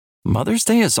Mother's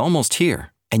Day is almost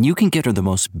here, and you can get her the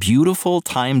most beautiful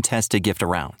time-tested gift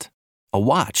around. A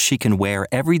watch she can wear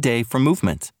every day from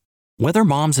Movement. Whether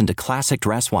mom's into classic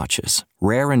dress watches,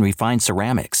 rare and refined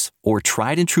ceramics, or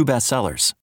tried and true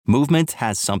bestsellers, Movement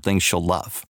has something she'll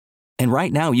love. And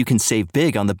right now you can save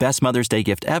big on the best Mother's Day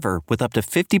gift ever with up to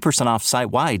 50% off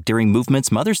site-wide during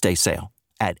Movement's Mother's Day sale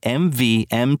at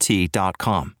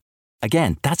MVMT.com.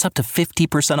 Again, that's up to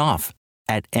 50% off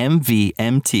at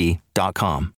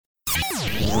MVMT.com.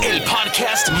 El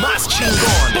podcast más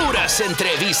chingón. Puras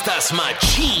entrevistas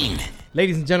machín.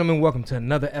 Ladies and gentlemen, welcome to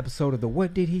another episode of the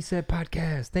What Did He Say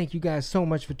podcast. Thank you guys so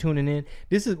much for tuning in.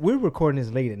 We're recording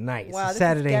this late at night. It's wow, a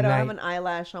Saturday this is ghetto. night. I have an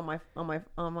eyelash on my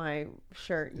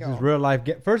shirt. This is real life.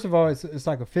 First of all, it's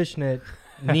like a fishnet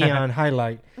neon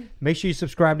highlight. Make sure you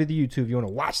subscribe to the YouTube if you want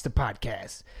to watch the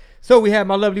podcast. So we have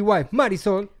my lovely wife,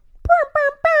 Marisol.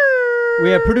 We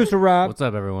have producer Rob. What's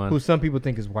up, everyone? Who some people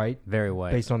think is white. Very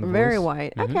white. Based on the Very voice.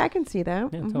 white. Okay, I can see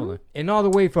that. Yeah, totally. And all the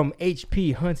way from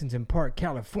HP Huntington Park,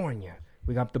 California,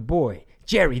 we got the boy,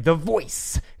 Jerry the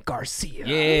Voice Garcia.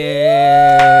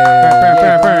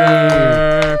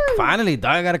 Yeah. Finally,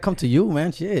 dog, I gotta come to you,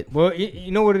 man. Shit. Well, you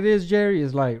know what it is, Jerry?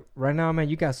 Is like right now, man,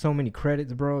 you got so many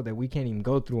credits, bro, that we can't even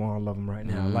go through all of them right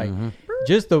now. Like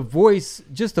just the voice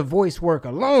work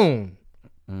alone.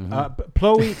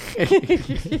 Chloe.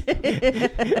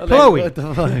 Chloe. What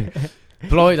the fuck?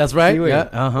 Chloe, that's right. Sí,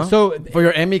 Yeah. So for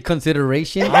your Emmy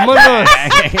consideration.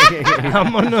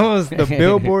 Vámonos, the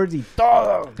billboards y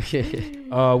todo.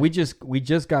 We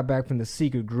just got back from the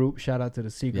Secret Group. Shout out to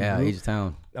the Secret Group. Yeah,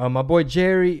 H-Town. My boy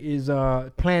Jerry is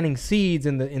planting seeds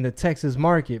in the Texas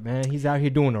market, man. He's out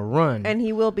here doing a run. And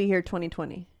he will be here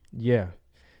 2020. Yeah.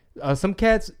 Some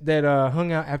cats that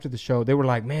hung out after the show, they were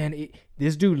like, man,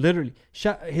 this dude literally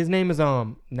his name is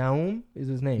Naum is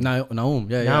his name. Naum.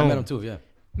 Yeah, I Naum. met him too. Yeah.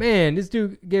 Man, this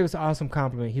dude gave us an awesome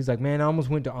compliment. He's like, man, I almost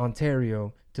went to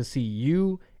Ontario to see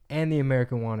you and the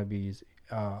American Wannabes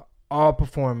all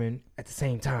performing at the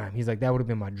same time. He's like, that would have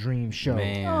been my dream show.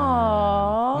 Man.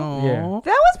 Aww. Yeah.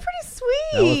 That was pretty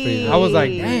sweet. That was pretty I was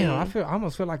like, damn, I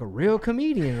almost feel like a real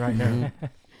comedian right now. I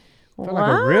feel like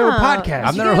a Wow. real podcast.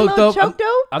 I've You never get a hooked little up. choked up?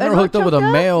 I've A never little hooked up with a choked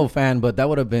up? male fan, but that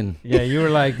would have been. Yeah, you were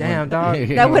like, damn, dog.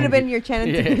 That would have been your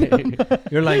Channing Tatum.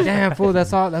 You're like, damn, fool,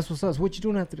 that's all. That's what's up. What you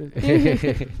doing after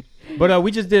this? But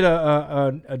we just did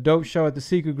a dope show at the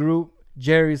Secret Group.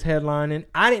 Jerry's headlining.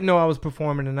 I didn't know I was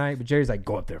performing tonight, but Jerry's like,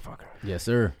 go up there, fucker. Yes,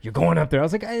 sir. You're going up there. I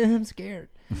was like, I'm scared.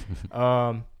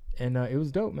 And it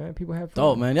was dope, man. People had fun.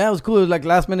 Oh man, yeah, it was cool. It was like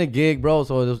last minute gig, bro.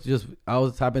 So it was just I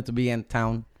was happened to be in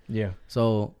town. Yeah.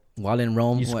 So while in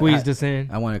Rome, You squeezed us in.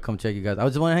 I wanted to come check you guys. I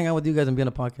just want to hang out with you guys and be on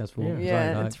a podcast for. Yeah.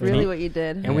 Yeah, Sorry, that's dog. really what you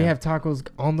did. And we have tacos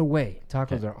on the way.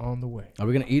 Tacos are on the way. Are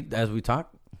we gonna eat as we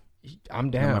talk? I'm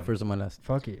Not down. my first and my last.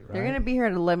 Fuck it. Right? They're going to be here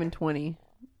at 11:20.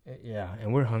 Yeah,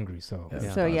 and we're hungry, so.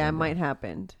 Yeah. So, yeah, it might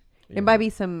happen. There might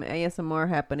be some ASMR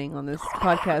happening on this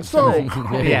podcast So-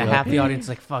 tonight. Yeah, half the audience is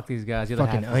like, fuck these guys. The other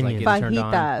Fucking half is like onions. getting turned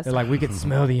on. Fajitas. They're like, we could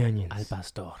smell the onions. Al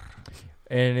pastor.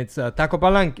 And it's Taco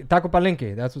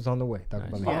Palenque. That's what's on the way. Taco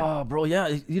Nice. Palenque. Yeah. Oh, bro, yeah.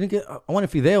 You didn't get. I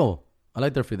wanted fideo. I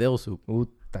like their fideo soup.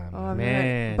 Puta Oh,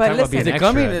 Man, But talk about being listen, Is it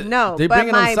coming? extra. no, They but bring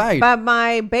it on my site. but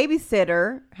my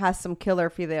babysitter has some killer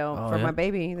fideo Oh, for yeah? my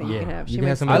baby that Yeah. you can have. You She can have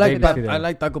makes some I of like baby that. fideo. I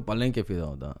like Taco Palenque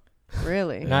fideo, dog.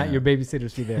 really. Not your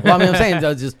babysitter's fee there. Well, I mean, I'm saying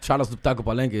just shout out to Taco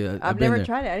Palenque. I've been never there.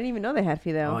 tried it. I didn't even know they had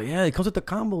fideo. Oh yeah, it comes with the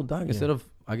combo, dog. Instead of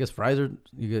I guess fries, or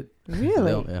you get Really?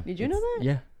 fideo, yeah. Did you know that?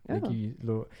 Yeah. Oh. Like you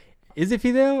little, is it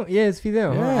fideo? Yeah, it's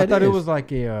fideo. Yeah, I it thought it is. was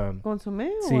like a. Consomme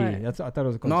or See, what? I thought it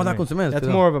was. No, not consomme. consomme, That's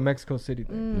fideo. more of a Mexico City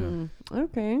thing.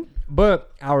 Okay.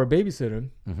 But our babysitter,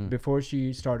 Mhm. before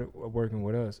she started working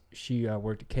with us, she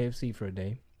worked at KFC for a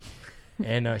day.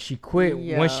 And she quit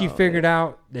once she Yo. figured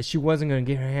out that she wasn't going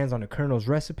to get her hands on the Colonel's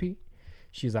recipe.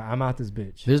 She's like, I'm out this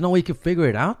bitch. There's no way you can figure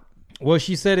it out. Well,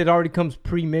 she said it already comes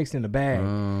pre-mixed in the bag.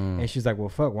 And she's like, well,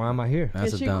 fuck, why am I here?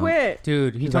 That's Did a she dumb. quit?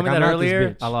 Dude, he He's told like, me that I'm out this earlier.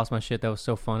 bitch. I lost my shit. That was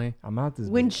so funny. I'm out this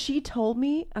When bitch. she told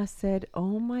me, I said,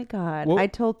 "Oh my god!" Well- I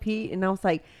told Pete, and I was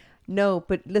like, "No,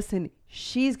 but listen,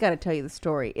 she's got to tell you the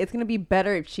story. It's gonna be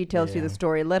better if she tells you Yeah. the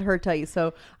story. Let her tell you."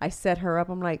 So I set her up.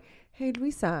 I'm like, "Hey,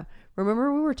 Luisa,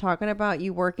 remember we were talking about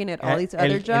you working at all these other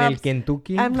En el jobs?"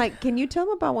 Kentucky. I'm like, "Can you tell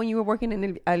them about when you were working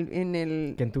in el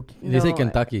Kentucky. They say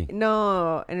Kentucky.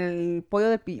 No, en el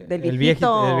pollo del El viejito. viejito.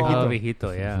 Oh,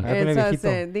 viejito, yeah. Ah, con el Entonces,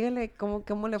 viejito. dígale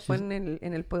cómo le fue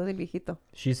en el pollo del viejito.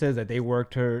 She says that they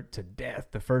worked her to death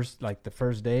the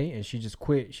first day, and she just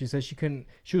quit. She said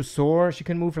she was sore. She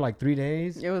couldn't move for like 3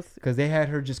 days It was because they had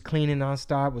her just cleaning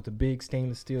nonstop with the big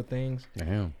stainless steel things.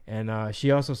 Damn. And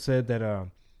she also said that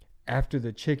after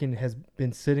the chicken has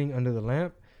been sitting under the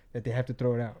lamp, that they have to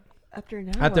throw it out. After an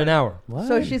hour. After an hour. What?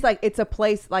 So she's like, it's a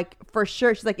place, like, for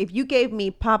sure. She's like, if you gave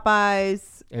me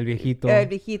Popeyes, El viejito. El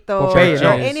Viejito, Popeye, or no.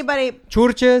 anybody,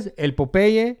 Churches, el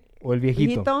Popeye, o el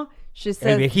viejito. Viejito, she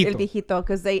says Viejito. El Viejito,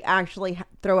 because they actually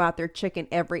throw out their chicken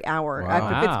every hour.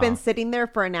 Wow. If it's been sitting there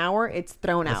for an hour, it's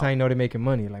thrown That's out. how you know they're making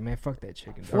money. Like, man, fuck that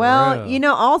chicken. dog. Well, real. you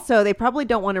know, also, they probably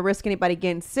don't want to risk anybody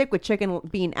getting sick with chicken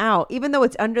being out, even though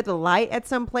it's under the light at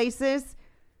some places.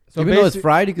 So Even though it's basi-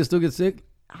 fried, you can still get sick.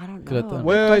 I don't Good at know. that. Good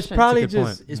Well, it's question. probably That's a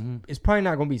good just point. it's probably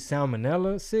not gonna be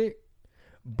salmonella sick,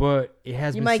 but it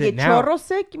has You been might get sitting out. chorro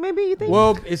sick, maybe, you think?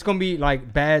 Well, it's gonna be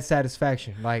like bad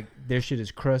satisfaction. Like their shit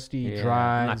is crusty, Yeah,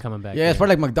 dry. I'm not coming back. Yeah, it's here.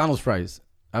 probably like McDonald's fries.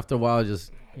 After a while,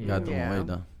 just got them Yeah. away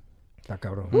done. Está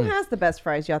cabrón. Who has the best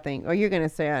fries, y'all think? Or you're going to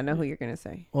say, I know who you're going to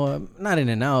say. Well, not In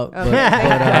and Out. Okay.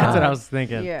 That's what I was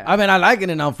thinking. Yeah. I mean, I like In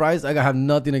and Out fries. I have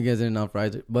nothing against In and Out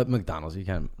fries, but McDonald's, you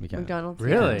can't. McDonald's.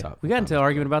 Really? Top. We got into an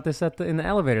argument about this in the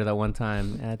elevator that one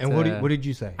time. At, And what did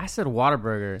you say? I said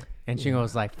Whataburger, and she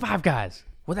goes like, Five Guys,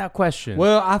 without question.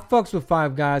 Well, I fucks with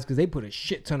Five Guys because they put a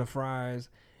shit ton of fries,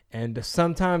 and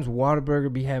sometimes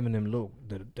Whataburger be having them little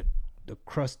the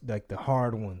crust, like the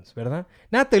hard ones, ¿verdad?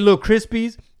 Not the little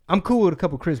crispies. I'm cool with a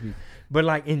couple crispies, but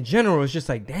like in general, it's just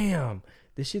like, damn,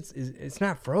 this shit's it's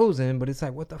not frozen, but it's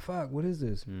like, what the fuck? What is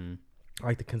this? I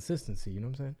like the consistency, you know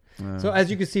what I'm saying? So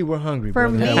as you can see, we're hungry. For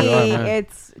brother. me, we are, man.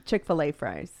 it's Chick-fil-A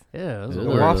fries. yeah, those The are the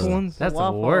the waffle worst. ones. That's the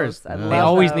Waffles, worst. I They love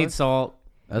always those. need salt.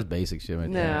 That's basic shit right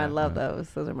No, there. I love those.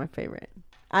 Those are my favorite.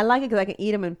 I like it because I can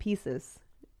eat them in pieces.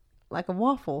 Like a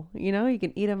waffle, you know? You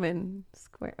can eat them in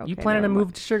square. You Okay, planning to never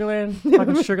move to Sugarland?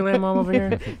 Fucking Sugarland mom over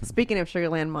here. mind. Speaking of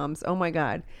Sugarland moms, oh my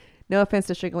God. No offense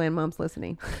to Sugarland moms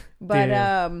listening. But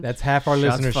Damn, that's half our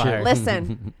Shots listenership. fired.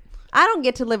 listen, I don't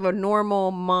get to live a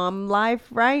normal mom life,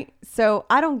 right? So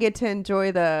I don't get to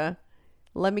enjoy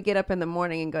let me get up in the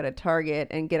morning and go to Target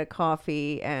and get a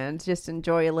coffee and just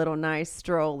enjoy a little nice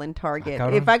stroll in Target.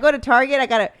 cabrón. If I go to Target, I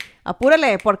gotta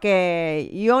apúrale porque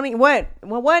you only what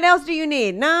else do you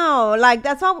need? No, like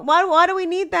that's all. Why do we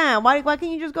need that? Why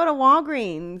can't you just go to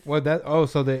Walgreens? Well,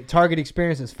 so the Target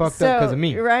experience is fucked up because of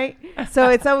me. Right? So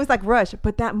it's always like rush.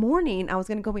 But that morning, I was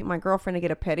going to go meet my girlfriend to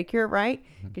get a pedicure, right?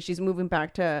 Because she's moving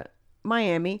back to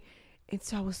Miami. And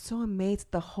so I was so amazed.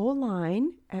 The whole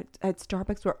line at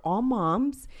Starbucks were all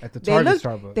moms. At the Target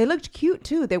Starbucks. Starbucks. They looked cute,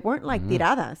 too. They weren't like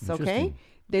tiradas, okay? Interesting.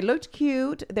 They looked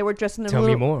cute. They were dressed in their Tell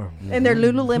me more. in their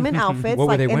Lululemon outfits, What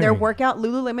were like they in their wearing? workout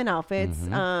Lululemon outfits.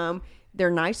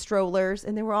 Their nice strollers,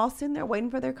 and they were all sitting there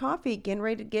waiting for their coffee, getting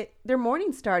ready to get their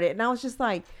morning started. And I was just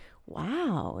like,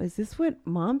 "Wow, is this what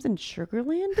moms in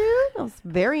Sugarland do?" I was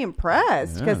very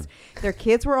impressed because their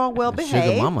kids were all well behaved.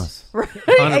 Sugar mamas. Right?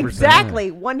 100%.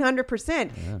 Exactly,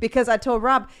 100%. Because I told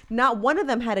Rob, not one of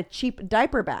them had a cheap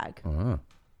diaper bag.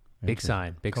 Big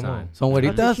sign. Big Come sign. on. So what he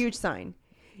That's a does? huge sign.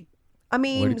 I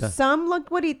mean, Guaritas. some looked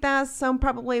guaritas. Some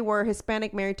probably were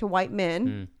Hispanic married to white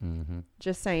men.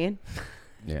 Just saying,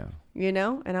 Yeah. you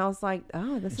know. And I was like,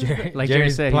 oh, this is Like Jerry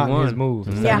Jerry's said, he plotting his won.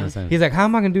 moves. Yeah. He's like, how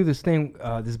am I gonna do this thing,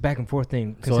 this back and forth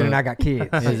thing, considering I got kids?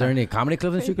 Is there any comedy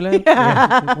clubs in Sugarland?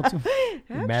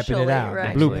 Mapping it Actually, out, right. the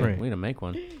Actually, blueprint. We need to make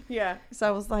one. yeah. So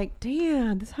I was like,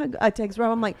 damn, this how I text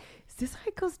Rob. I'm like, is this how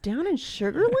it goes down in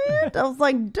Sugarland? I was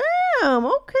like, damn,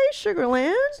 okay,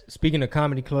 Sugarland. Speaking of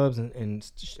comedy clubs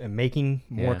and making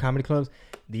more Yeah. comedy clubs,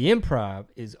 the Improv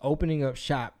is opening up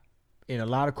shop in a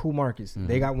lot of cool markets.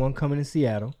 They got one coming in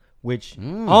Seattle, which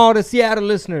all the Seattle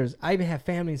listeners, I even have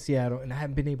family in Seattle and I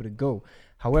haven't been able to go.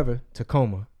 However,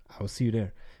 Tacoma, I will see you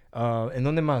there. And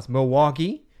donde más?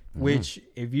 Milwaukee, which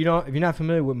if you're not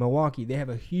familiar with Milwaukee, they have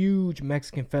a huge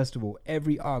Mexican festival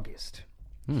every August.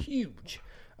 Huge.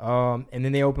 And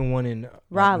then they open one in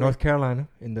Raleigh. North Carolina,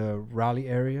 in the Raleigh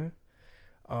area.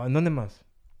 And donde más?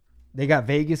 They got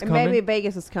Vegas And coming. maybe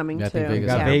Vegas is coming Yeah, I too. think They Vegas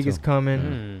got Yeah. Vegas too.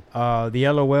 coming. The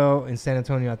LOL in San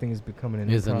Antonio, I think, is becoming an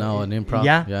Is it improv. now an improv?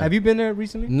 Yeah. Yeah. Have you been there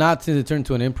recently? Not since it turned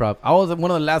to an improv. I was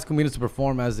one of the last comedians to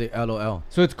perform as the LOL.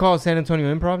 So it's called San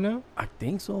Antonio Improv now? I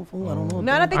think so, fool. I don't know.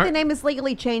 No, I don't think the Aren't- name is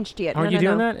legally changed yet. Aren't no, you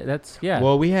no, doing no. that? That's yeah.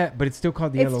 Well, but it's still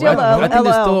called the It's LOL. still I think they're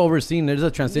LOL. still overseeing. There's a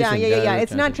transition. Yeah. there's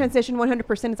It's not transition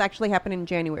 100%. It's actually happening in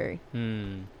January.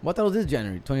 What that was this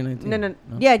January 2019? No.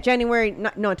 Yeah, January.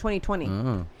 No, 2020.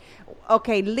 Uh-huh.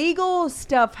 Okay, legal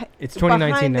stuff. It's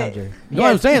 2019 behind now, the- Jerry. No,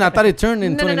 I'm saying I thought it turned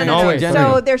in No, 2019 No way.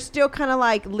 January. So there's still kind of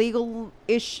like legal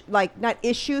like not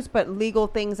issues, but legal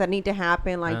things that need to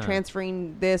happen, like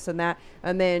transferring this and that.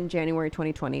 And then January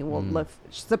 2020 will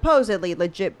supposedly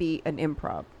legit be an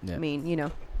improv. Yeah. I mean, you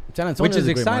know. San Antonio Which is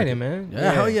a great exciting, market. man.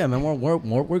 Yeah, hell yeah, man. More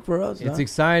work for us. It's huh?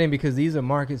 exciting because these are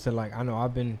markets that, like, I know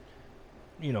I've been,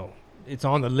 it's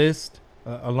on the list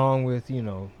along with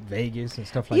Vegas and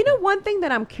stuff like You know, that. one thing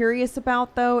that I'm curious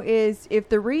about though is if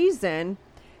the reason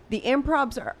the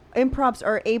improvs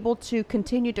are able to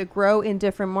continue to grow in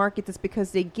different markets is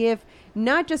because they give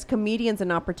not just comedians an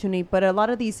opportunity, but a lot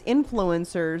of these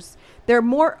influencers, they're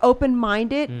more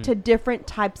open-minded to different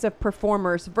types of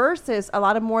performers versus a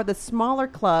lot of more of the smaller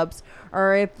clubs.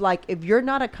 Or if you're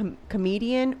not a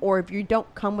comedian, or if you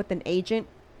don't come with an agent,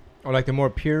 Or like the more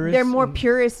purist. they're more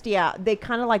purist. Yeah, they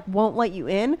kind of like won't let you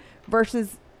in.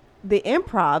 Versus the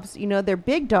improvs, they're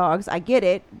big dogs. I get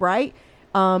it, right?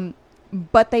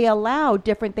 But they allow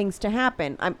different things to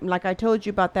happen. Like I told you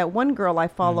about that one girl I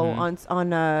follow on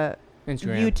Instagram.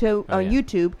 YouTube. Oh, On yeah.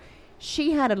 YouTube,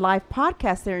 she had a live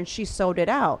podcast there and she sold it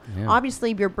out. Yeah.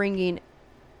 Obviously, if you're bringing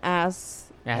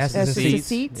Asses and as to seats.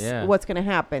 seats, Yeah. what's going to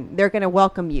happen? They're going to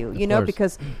welcome you, course.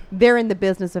 because they're in the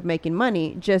business of making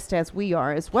money, just as we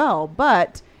are as well.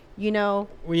 But Well,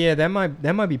 yeah, that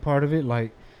might be part of it.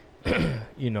 Like,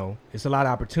 it's a lot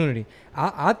of opportunity.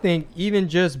 I think even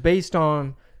just based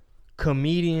on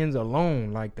comedians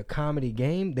alone, like the comedy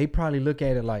game, they probably look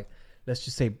at it like, let's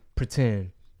just say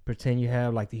pretend you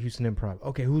have like the Houston Improv.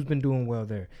 Okay, who's been doing well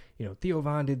there? Theo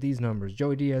Von did these numbers,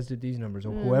 Joey Diaz did these numbers,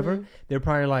 or whoever. They're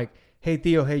probably like, hey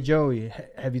Theo, hey Joey,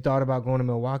 have you thought about going to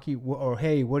Milwaukee? Or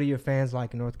hey, what are your fans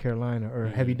like in North Carolina? Or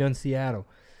have you done Seattle?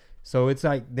 So it's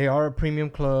like they are a premium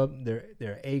club.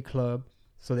 They're a club.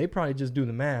 So they probably just do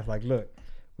the math. Like, look,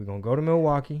 we're gonna go to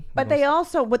Milwaukee. But they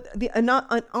also,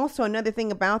 also another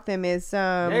thing about them is,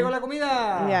 Llegó la comida.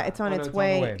 yeah, it's on Oh, no, its it's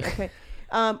way. Okay.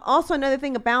 Also, another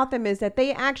thing about them is that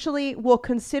they actually will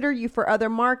consider you for other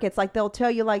markets. Like they'll tell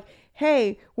you, like,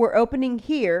 "Hey, we're opening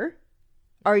here.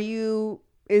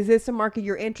 Is this a market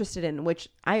you're interested in?" Which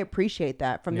I appreciate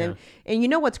that from them. And you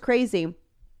know what's crazy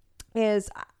is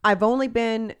I've only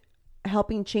been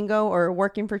helping Chingo or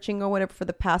working for Chingo, whatever, for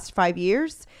the past 5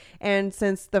 years, and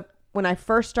since when I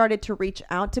first started to reach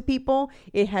out to people,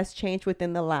 it has changed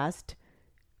within the last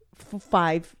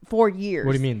 4 years.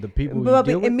 What do you mean? The people you Well,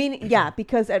 deal with? yeah,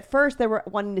 because at first they were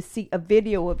wanting to see a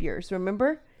video of yours,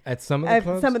 remember? At some of the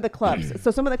clubs? Some of the clubs. So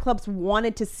some of the clubs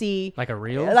wanted to see Like a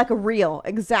reel? like a reel,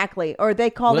 exactly. Or they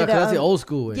call it that's the old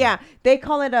school way. Yeah, they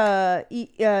call it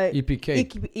EPK.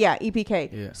 EPK.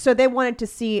 Yeah. So they wanted to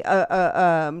see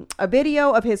a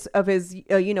video of his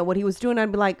what he was doing.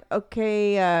 I'd be like,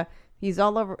 okay, he's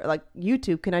all over like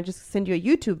YouTube. Can I just send you a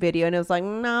YouTube video? And it was like,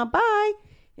 nah, bye.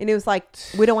 And it was like,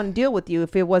 we don't want to deal with you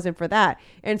if it wasn't for that.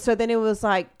 And so then it was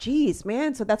like, geez,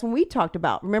 man. So that's when we talked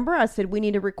about. Remember, I said, we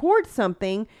need to record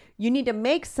something. You need to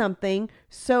make something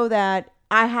so that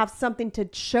I have something to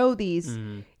show these.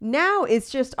 Now it's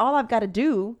just all I've got to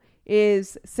do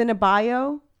is send a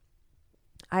bio.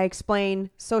 I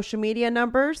explain social media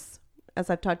numbers,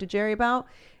 as I've talked to Jerry about.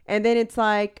 And then it's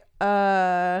like,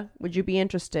 would you be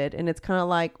interested? And it's kind of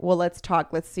like, well, let's talk.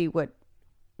 Let's see what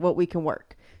we can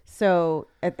work. So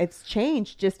it's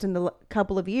changed just in the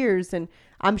couple of years, and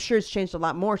I'm sure it's changed a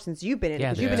lot more since you've been in it. Yeah,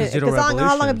 'Cause the you've been in it. digital 'Cause how long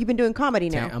revolution. have you been doing comedy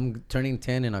now? I'm turning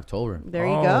 10 in October. There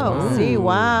you Oh, go. wow. See,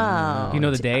 wow. Do you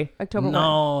know the day? October 1.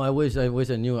 No, I wish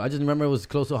I knew. I just remember it was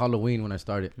close to Halloween when I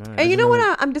started. And you know what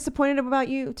I'm disappointed about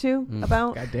you too?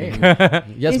 About God damn.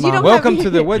 Yes, Is you mom. don't Welcome have- to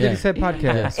the What Did Yeah. He Say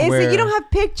podcast. is that where you don't have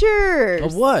pictures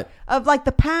Of what? of like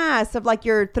the past, of like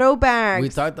your throwbacks. We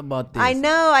talked about this. I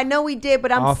know we did,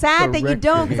 but I'm Off sad the that you record.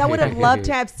 don't, because I would have loved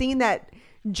to have seen that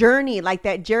journey, like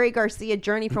that Jerry Garcia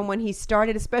journey from when he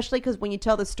started, especially because when you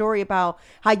tell the story about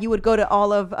how you would go to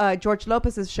all of George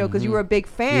Lopez's show because you were a big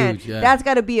fan. Huge, yeah. That's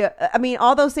got to be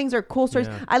all those things are cool stories.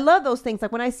 I love those things.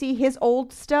 Like when I see his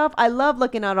old stuff, I love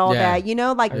looking at all Yeah.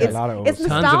 that, like I got a it's lot of old it's stuff.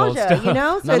 Tons of old nostalgia,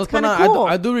 stuff. so it's kind of cool.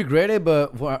 I do regret it,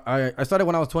 but I started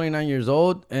when I was 29 years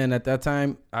old, and at that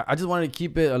time, I just wanted to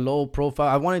keep it a low profile.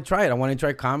 I wanted to try it. I wanted to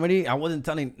try comedy. I wasn't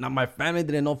telling. Not my family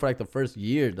didn't know for like the first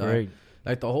year, dog. Great.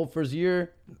 Like the whole first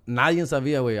year, nadie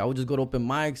sabía, güey. I would just go to open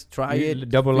mics, try it,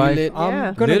 Double feel life. it. I'm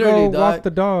Yeah. gonna Literally, go dog. walk the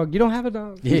dog. You don't have a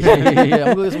dog. Yeah. I'm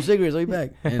gonna go get some cigarettes. I'll be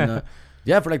back. And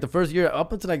yeah, for like the first year,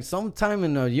 up until like sometime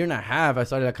in a year and a half, I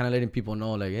started like, kind of letting people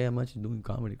know, like, hey, I'm actually doing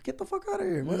comedy. Get the fuck out of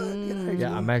here. What? Get out of here.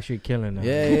 Yeah, I'm actually killing them.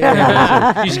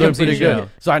 Yeah. You should Doing come see the pretty good. show.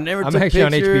 So I never I'm took actually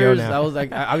on pictures. HBO now. I was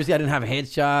like, obviously I didn't have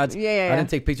headshots. Yeah. I didn't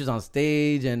take pictures on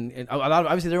stage, and a lot of,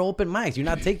 obviously they're open mics. You're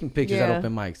not taking pictures at Yeah.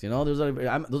 open mics.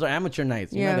 Those are amateur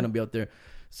nights. You're Yeah. not gonna be out there.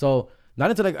 So not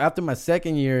until like after my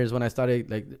second year is when I started,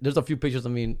 like, there's a few pictures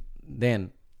of me then.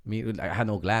 I had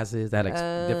no glasses. I had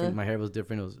like different. My hair was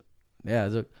different. It was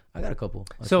I got a couple.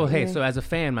 So hey, so as a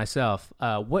fan myself,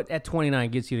 what at 29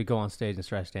 gets you to go on stage and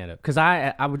try stand up? Because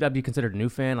I'd be considered a new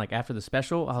fan. Like after the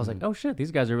special, I was like, oh shit,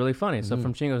 these guys are really funny. So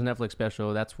from Chingo's Netflix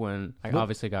special, that's when I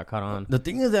obviously got caught on. The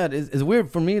thing is that it's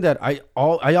weird for me that I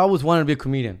always wanted to be a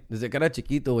comedian. Desde que era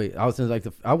chiquito, güey. I was since like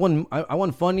I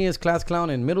won funniest class clown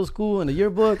in middle school in the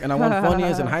yearbook, and I won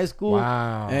funniest in high school.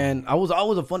 Wow. And I was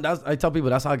always a fun. I tell people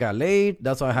that's how I got laid.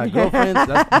 That's how I had girlfriends.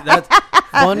 That's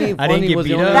funny. I didn't get was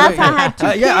beat the only up. That's way. how I had 2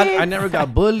 Yeah, kids. I never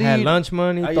got bullied. Had lunch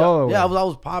money, I todo.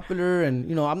 was popular, and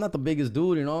you know, I'm not the biggest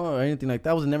dude, you know, or anything like that.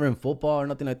 I was never in football or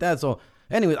nothing like that. So,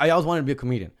 anyways, I always wanted to be a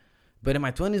comedian. But in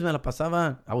my 20s, me la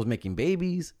pasaba, I was making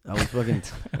babies. I was fucking,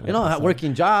 you know,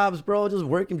 working jobs, bro, just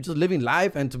living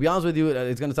life. And to be honest with you,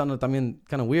 it's gonna sound también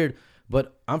kind of weird,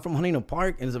 but I'm from Huntington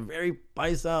Park, and it's a very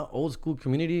paisa, old school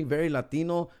community, very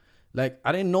Latino. Like,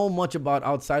 I didn't know much about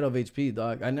outside of HP,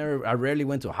 dog. I rarely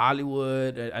went to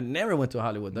Hollywood. I never went to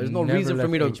Hollywood. There's no Never reason for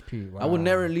me to. left HP. I would Wow.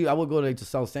 never leave. I would go like to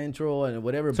South Central and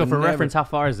whatever. So but for never. reference, how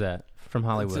far is that from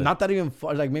Hollywood? It's not that even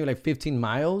far. It's like maybe like 15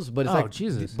 miles, but it's Oh, like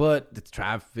Jesus. But it's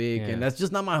traffic, Yeah. and that's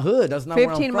just not my hood. That's not where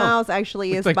I'm 15 from. miles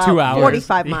actually is like about 2 hours.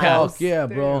 45 Yeah. miles. Fuck yeah,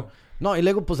 bro. No, y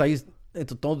luego pues ahí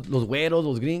todos los güeros,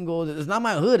 los gringos. It's not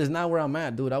my hood. It's not where I'm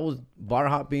at, dude. I was bar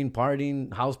hopping,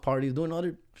 partying, house parties, doing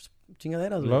other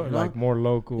chingaderas. you know? Like more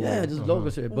local. Yeah, just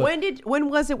local shit. But When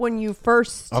was it when you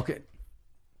first? okay,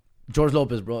 George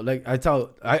Lopez, bro. Like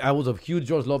I was a huge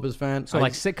George Lopez fan. So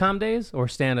like sitcom days or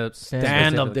stand-up?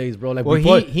 stand-up days, bro. Like Well,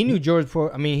 before, he knew George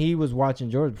before. I mean, he was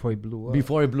watching George before he blew up.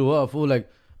 before it blew up, fool. Like,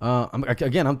 I'm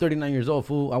 39 years old,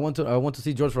 fool. I went to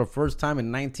see George for the first time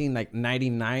in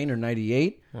 1999 or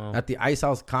 98 at the Ice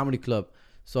House Comedy Club.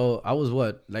 So I was I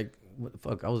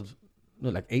was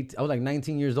like 8. I was like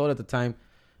 19 years old at the time,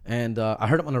 and I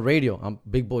heard him on the radio on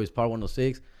Big Boys Power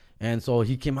 106. And so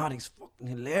he came out. He's fucking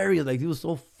hilarious. Like, he was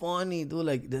so funny, dude.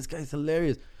 Like, this guy's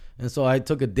hilarious. And so I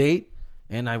took a date.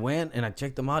 And I went and I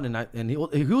checked him out, and he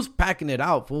was packing it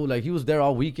out, fool. Like, he was there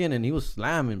all weekend and he was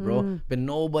slamming, bro. But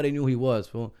nobody knew he was,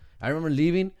 fool. I remember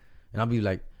leaving, and I'll be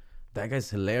like, that guy's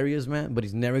hilarious, man. But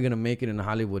he's never gonna make it in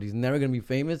Hollywood. He's never gonna be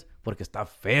famous porque está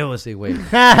feo ese güey.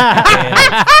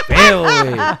 Feo,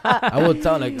 güey. I would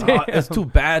tell like, oh, it's too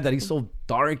bad that he's so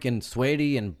dark and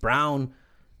sweaty and brown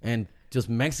and just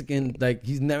Mexican. Like,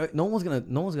 no one's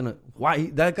gonna. Why?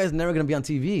 That guy's never gonna be on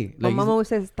TV. Like, Mamá me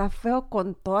dice, está feo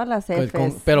con todas las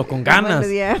Fs. pero con ganas.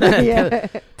 Yeah.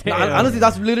 No, honestly,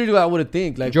 that's literally what I would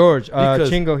think. Like, George, because-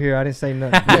 Chingo here. I didn't say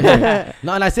nothing.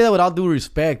 No, and I say that with all due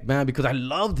respect, man, because I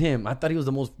loved him. I thought he was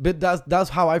the most. But that's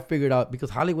how I figured out, because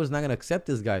Hollywood's not gonna accept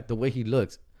this guy the way he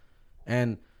looks,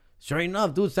 and sure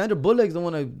enough, dude, Sandra Bullock's the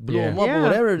one that blew him up or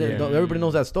whatever. Everybody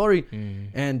knows that story,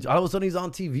 and all of a sudden he's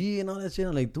on TV and all that shit.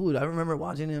 I'm like, dude, I remember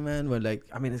watching him, man. But like,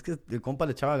 I mean, it's que el compa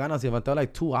le echaba ganas. Se levantaba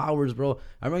like 2 hours, bro.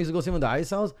 I remember I used to go see him in the Ice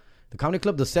House. The Comedy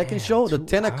Club, the second show, the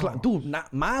 10 o'clock. Dude,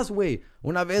 not más, way.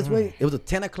 Una vez, way. It was a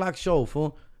 10 o'clock show,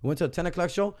 fool. We went to a 10 o'clock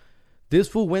show. This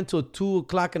fool went to 2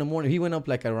 o'clock in the morning. He went up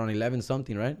like around 11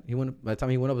 something, right? By the time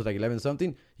he went up, it was like 11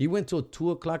 something. He went to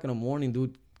 2 o'clock in the morning,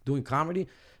 dude, doing comedy.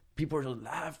 People were just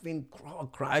laughing,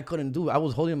 cry. I couldn't do it. I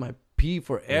was holding my pee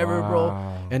forever, bro.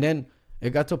 And then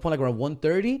it got to a point like around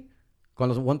 1:30. When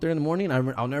it was 1:30 in the morning,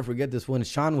 I'll never forget this. When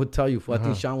Sean would tell you, fool, I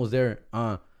think Sean was there.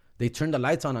 They turned the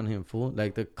lights on him, fool.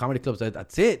 Like, the comedy club said,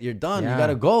 that's it. You're done. Yeah. You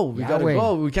gotta go. We gotta Yahweh.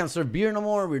 go. We can't serve beer no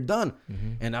more. We're done.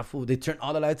 And that fool, they turned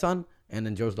all the lights on. And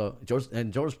then George thought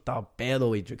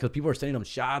pedo, because people were sending him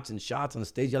shots and shots on the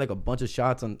stage. He had like a bunch of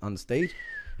shots on the stage.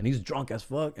 And he's drunk as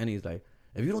fuck. And he's like,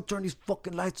 if you don't turn these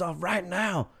fucking lights off right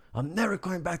now, I'm never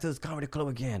coming back to this comedy club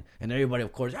again. And everybody,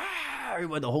 of course,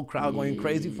 everybody, the whole crowd going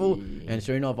crazy, fool. And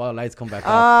sure enough, all the lights come back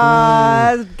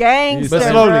off. Gangster. But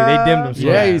slowly, bro. they dimmed him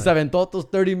slowly. Yeah, he's aventó those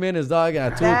 30 minutes, dog.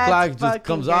 And at 2 That's o'clock, it just fucking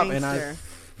comes up. And gangster.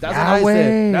 that's what I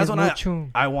said. That's when Mucho.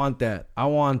 I want that. I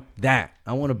want that.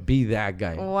 I want to be that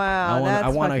guy. Wow, that's I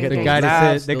want to fucking get The those guy that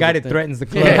laughs, said, the those guy that things. threatens the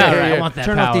club. Yeah, right. I want that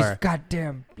Turn off power. these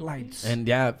goddamn lights. And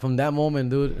yeah, from that moment,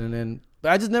 dude, and then,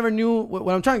 but I just never knew,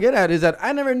 what I'm trying to get at is that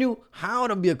I never knew how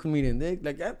to be a comedian, Dick.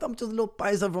 Like, I'm just a little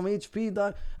paisa from HP,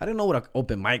 dog. I didn't know what an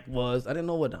open mic was. I didn't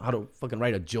know how to fucking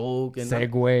write a joke. And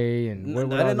Segue and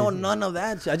I didn't know none of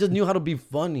that shit. I just knew how to be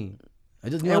funny. I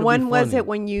just knew how And to when be was funny. it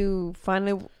when you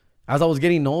finally? As I was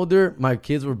getting older, my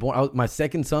kids were born. My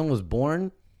second son was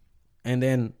born. And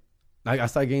then I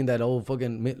started getting that old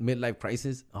fucking midlife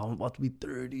crisis. Oh, I'm about to be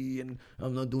 30 and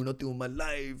I'm not doing nothing with my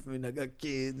life. And I got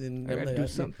kids. And I I'm gotta like, do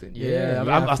something. Yeah,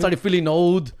 Yeah, I started feeling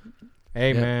old.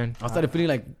 Hey, Yeah. man. I started feeling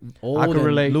like I old could and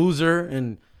relate. loser.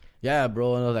 And yeah,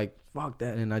 bro. And I was like, fuck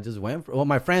that. And I just went for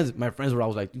my friends were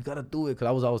always like, you gotta do it. Because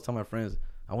I was always telling my friends,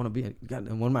 I want to be.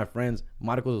 And one of my friends,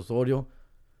 Marcos Osorio,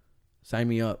 signed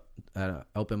me up at an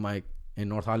open mic in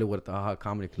North Hollywood at the Aha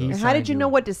Comedy Club. He And how did you signed know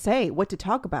you. what to say, what to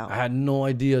talk about? I had no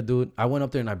idea, dude. I went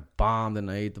up there and I bombed and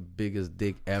I ate the biggest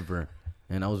dick ever.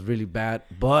 And I was really bad.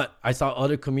 But I saw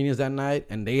other comedians that night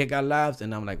and they got laughs.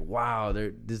 And I'm like, wow,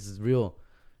 this is real.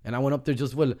 And I went up there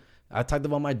I talked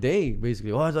about my day,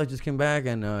 basically. Oh, I just came back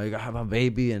and I have a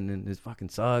baby and it fucking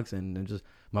sucks. And just,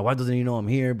 my wife doesn't even know I'm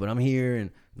here, but I'm here.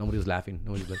 And nobody was laughing.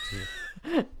 Nobody was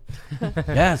like,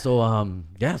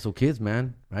 so kids,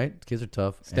 man, right? Kids are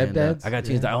tough. And, Stepdads? I got to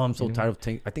change that. Oh, I'm so Yeah. tired of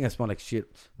I think I smell like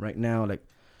shit right now. Like,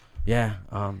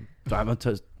 so I'm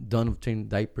done with changing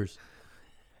diapers.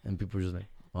 And people are just like,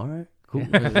 all right, cool.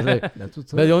 Like, That's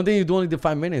what's but the only thing you do only did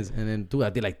 5 minutes. And then I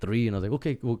did like 3. And I was like,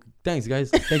 okay, well, thanks, guys.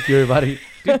 Thank you, everybody.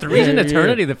 Dude, 3's an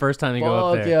eternity the first time you go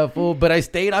up Fuck there. yeah, fool. But I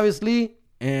stayed, obviously.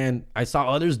 And I saw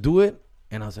others do it.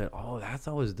 And I said, oh, that's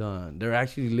how it's done. They're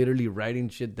actually literally writing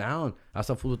shit down. I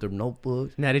saw fools with their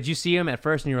notebooks. Now, did you see him at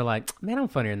first and you were like, man, I'm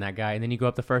funnier than that guy? And then you go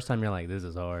up the first time, you're like, this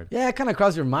is hard. Yeah, it kind of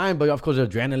crosses your mind, but of course,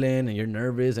 adrenaline and you're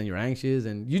nervous and you're anxious,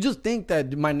 and you just think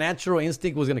that my natural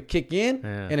instinct was gonna kick in,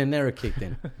 Yeah. and it never kicked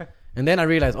in. And then I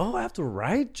realized, oh, I have to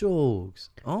write jokes.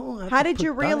 Oh, I have How to did put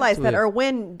you thought realize into that? it. Or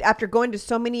when, after going to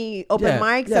so many open Yeah,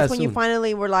 mics, yeah, that's when you soon.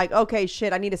 finally were like, okay,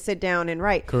 shit, I need to sit down and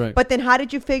write. Correct. But then how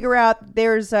did you figure out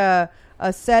there's a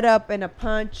setup and a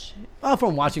punch? Oh,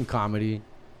 from watching comedy.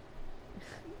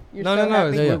 You're No, so no, no. happy.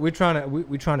 it's- Yeah.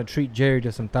 We're trying to treat Jerry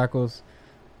to some tacos.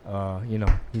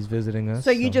 He's visiting us.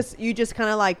 So you just kind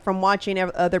of like from watching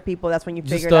other people, that's when you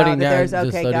Just figured out studying that that. there's just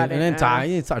okay, studying. got it. And then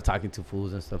you start talking to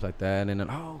fools and stuff like that. And then,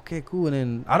 oh, okay, cool. And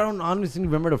then I don't honestly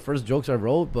remember the first jokes I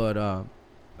wrote, but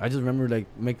I just remember like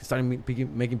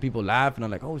making people laugh. And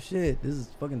I'm like, oh shit, this is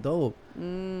fucking dope.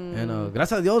 And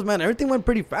gracias a Dios, man, everything went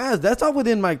pretty fast. That's all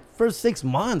within my first 6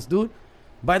 months, dude.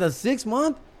 By the 6th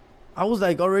month, I was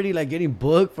like already like getting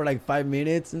booked for like 5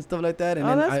 minutes and stuff like that. And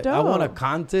Oh, then that's I won a dope.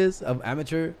 contest, of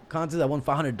amateur contest. I won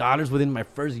 $500 within my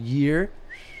first year.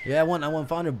 Yeah, I won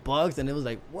 $500, and it was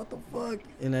like, what the fuck?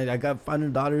 And I got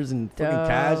 $500 in fucking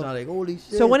cash, and I was like, holy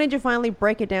shit. So when did you finally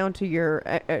break it down to your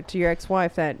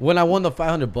ex-wife that When I won the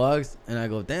 $500, and I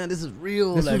go, damn, this is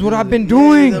real. This Like, is what I've like, been yeah,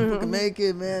 doing. I fucking make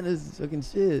it, man. This is fucking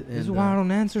shit. This is And, why I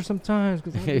don't answer sometimes.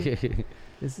 'Cause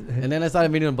and then I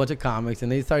started meeting a bunch of comics,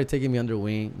 and they started taking me under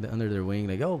their wing,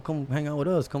 like, oh, come hang out with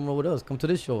us, come roll with us, come to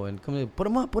this show, and come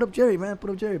put up Jerry, man, put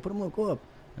him up, go up.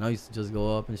 And I used to just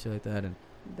go up and shit like that, and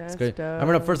that's it's great. dope. I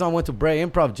remember the first time I went to Bray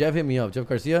Improv, Jeff hit me up, Jeff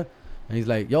Garcia, and he's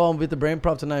like, yo, I'm with the Bray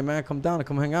Improv tonight, man, come down and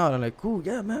come hang out. I'm like, cool,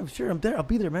 yeah, man, sure, I'm there, I'll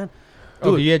be there, man.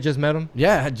 Oh, Dude. you had just met him?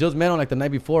 Yeah, I had just met him like the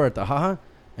night before at the Haha,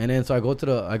 and then so I go to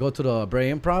the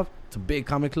Bray Improv. It's a big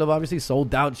comedy club, obviously,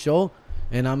 sold out show.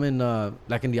 And I'm in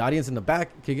like in the audience in the back,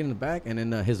 kicking in the back, and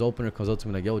then his opener comes up to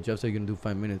me like, "Yo, Jeff said you're gonna do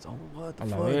 5 minutes." Oh, what the A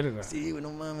la fuck? verga. See,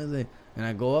 no mames. And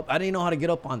I go up. I didn't know how to get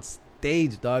up on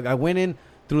stage, dog. I went in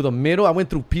through the middle. I went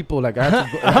through people. Like I had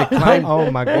to go, I climbed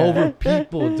Oh my god. over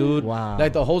people, dude. Wow.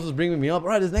 Like the host was bringing me up. All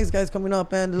right, this next guy's coming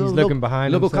up, man. He's looking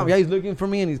behind himself. Yeah, he's looking for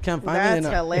me, and he can't find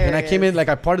That's me. And I came in like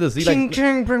I parted the seat. Ching, Like,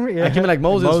 ching, bring me- I came in like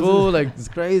Moses, Moses. fool. Like it's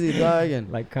crazy, dog.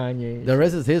 And Like Kanye. the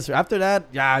rest is history. After that,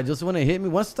 yeah, just when it hit me,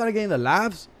 once I started getting the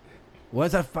laughs,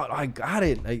 once I felt I got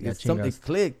it, like Yeah, it's something chingas.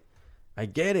 clicked. I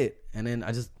get it, and then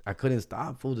I couldn't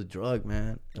stop. Fool, the drug,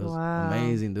 man. It was Wow.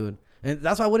 amazing, dude. And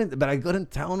that's why I couldn't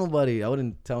tell nobody. I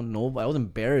wouldn't tell nobody. I was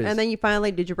embarrassed. And then you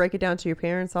finally, did you break it down to your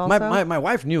parents also? my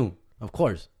wife knew, of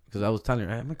course, because I was telling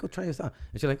her, hey, I'm gonna go try this out,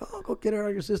 and she's like, oh, go get it out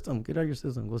of your system.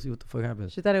 Go see what the fuck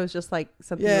happens. She thought it was just like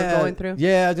something you were going through.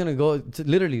 Yeah, I was gonna go. It's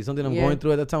literally something I'm Yeah. going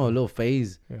through at that time. A little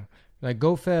phase. Like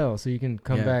go fail so you can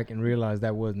come Yeah. back and realize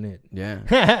that wasn't it. Yeah,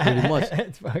 pretty much.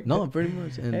 It's fucked No, up. pretty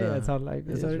much. And Hey, that's how life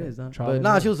that's is. how it right? is. Huh? Trial But and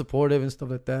nah, error. she was supportive and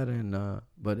stuff like that. And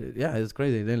but yeah, it's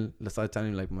crazy. Then I started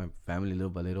telling like my family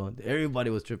little by little. Everybody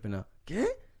was tripping out. ¿Qué?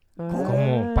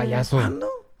 Como payaso. ¿Cuándo?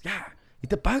 Yeah. ¿Y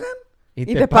te pagan? Y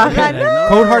te pagan? No.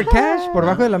 Cold hard cash por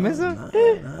bajo de la mesa.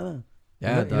 Nada.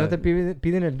 Yeah, ¿Y no te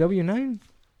piden el W9?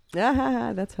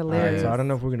 Ah, that's hilarious. So I don't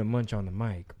know if we're gonna munch on the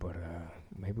mic, but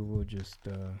maybe we'll just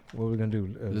what we're gonna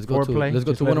do? let's go foreplay? to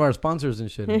Just one let of it- our sponsors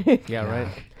and shit. Yeah, right.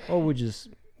 Or we'll just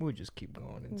keep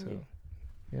going until.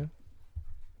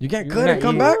 You can't You're cut not it.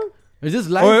 Come eating. back. Is this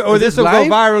live? Or Is this will go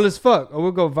live? viral as fuck. Or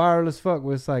we'll go viral as fuck.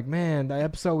 Where it's like, man, the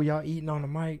episode where y'all eating on the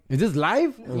mic. Is this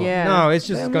live? Yeah. No, it's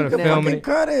just Then gonna we can film fucking it,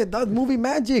 cut it. That's movie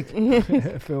magic. filming Yeah,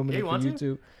 it you for want to?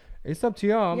 YouTube. It's up to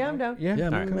y'all. Yeah, I'm down. Yeah, Yeah,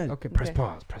 okay. movie magic. Okay, press Okay.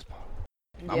 pause. Press pause.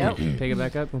 Yep. Take it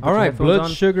back up. and put All your right, headphones blood on.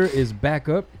 sugar is back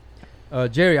up.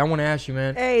 Jerry, I want to ask you,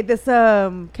 man. Hey, this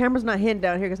camera's not hidden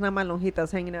down here because now my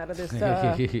lonjitas hanging out of this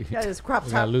this crop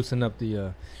We gotta top. loosen up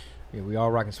the. Yeah, we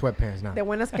all rocking sweatpants now. The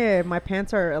buenas que my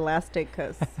pants are elastic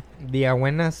because Dia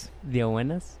buenas. The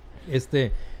buenas.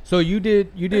 So you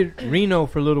did Reno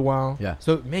for a little while. Yeah.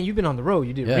 So man, you've been on the road.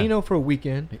 You did Yeah. Reno for a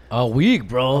weekend. A week,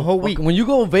 bro. A whole week. When you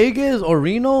go Vegas or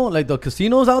Reno, like the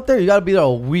casinos out there, you gotta be there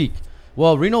a week.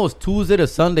 Well, Reno was Tuesday to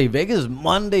Sunday. Vegas is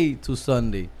Monday to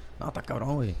Sunday. Not that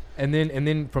cabrón, güey. And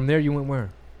then from there you went where?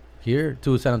 Here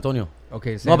to San Antonio.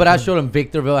 Okay. No, but I Antonio. showed him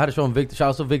Victorville. I had to show him Shout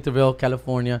out to Victorville,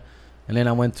 California. And then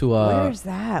I went to Where's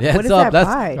that? Yeah, What it's is up. that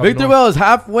That's by? Victorville is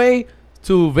halfway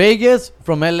to Vegas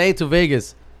from LA to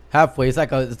Vegas. Halfway. It's like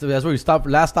that's where you stop.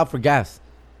 Last stop for gas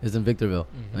is in Victorville,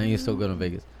 and then you still go to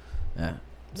Vegas. Yeah,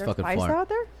 it's There's fucking ice far. out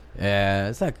there? Yeah,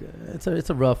 it's like it's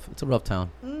a rough town.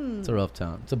 It's a rough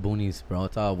town. It's a boonies, bro.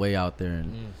 It's all way out there,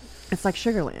 and It's like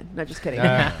Sugarland. No, just kidding.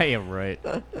 Yeah, right.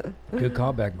 Good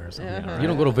callback, Marissa. Uh-huh. you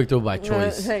don't go to Victorville by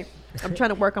choice. Hey, I'm trying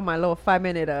to work on my little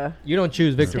 5-minute. You don't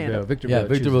choose Victorville. Stand-up. Victorville. Yeah,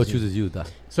 Victorville you. chooses you. Dog.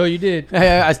 So you did.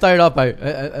 Hey, I started off by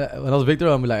when I was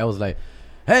Victorville. I was like,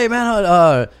 hey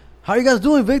man, how you guys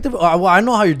doing, Victorville? Well, I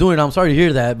know how you're doing. I'm sorry to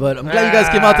hear that, but I'm glad you guys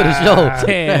came out to the show.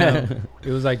 Damn.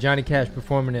 It was like Johnny Cash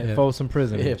performing at Yeah. Folsom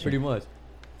Prison. Yeah, pretty much.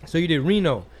 So you did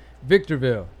Reno,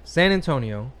 Victorville, San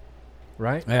Antonio,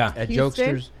 right? Yeah. At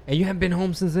Houston? Jokesters. And you haven't been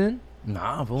home since then?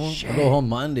 Nah, fool. I go home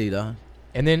Monday, dog.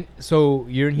 And then, so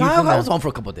you're in Nah, Houston I was now home for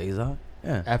a couple of days, huh?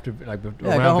 Yeah. after, like,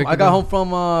 Yeah, around I got home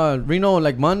Victorville? from Reno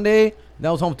like Monday. That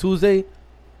was home Tuesday,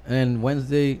 and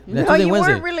Wednesday. No, Tuesday, you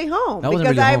Wednesday. weren't really home I wasn't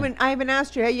because really I even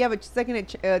asked you, hey, you have a second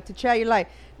to chat. You're like,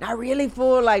 not really,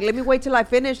 fool. Like, let me wait till I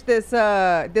finish this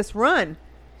run.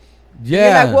 You're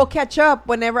Yeah. like, we'll catch up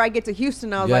whenever I get to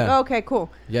Houston. I was like, Yeah. oh, okay, cool.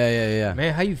 Yeah.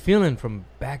 Man, how you feeling from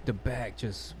back to back?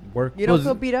 Just work. You don't Was-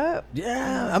 feel beat up?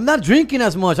 Yeah, I'm not drinking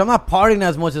as much. I'm not partying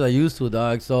as much as I used to,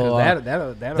 dog. So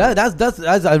 'Cause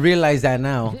that's I realize that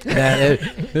now. That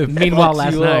it Meanwhile, fucks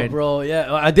last you up, night. bro.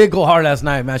 Yeah, I did go hard last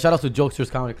night, man. Shout out to Jokesters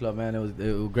Comedy Club, man. It was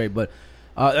great, but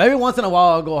every once in a while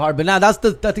I'll go hard. But now I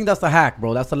think that's the hack,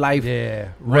 bro. That's the life. yeah.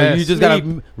 Where you just Sleep.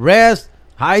 gotta rest,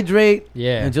 hydrate,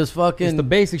 Yeah. and just fucking It's the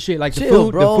basic shit, like chill,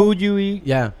 the bro. food you eat,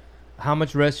 yeah. how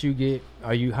much rest you get.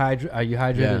 Are you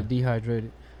hydrated Yeah. or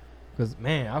dehydrated? Because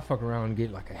man, I fuck around and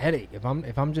get like a headache if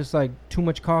I'm just like too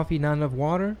much coffee, not enough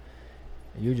water.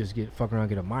 You just fuck around and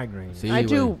get a migraine. See, I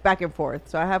do when- back and forth.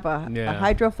 So I have a Yeah.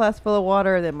 hydro flask full of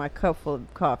water, then my cup full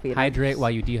of coffee. and I Hydrate just-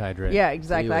 while you dehydrate. Yeah,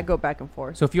 exactly. See, I go back and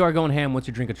forth. So if you are going ham, what's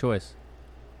your drink of choice?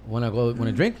 When I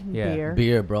drink Yeah.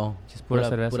 beer, bro. Just pura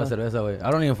cerveza? Pura cerveza, way. I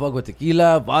don't even fuck with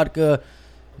tequila, vodka.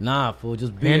 Nah, fool.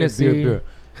 Just beer, Hennessy. beer.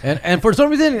 And for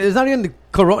some reason, it's not even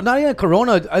Corona. Not even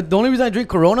Corona. The only reason I drink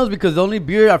Corona is because the only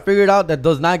beer I figured out that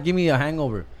does not give me a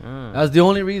hangover. That's the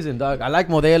only reason, dog. I like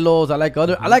Modelos. I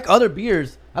like other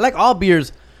beers. I like all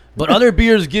beers, but other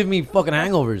beers give me fucking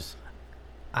hangovers.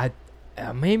 I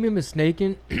may be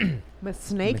mistaken.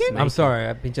 Mistaken? I'm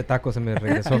sorry, pinche taco se me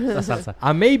regresó. La salsa.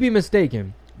 I may be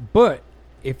mistaken, but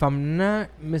if I'm not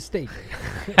mistaken,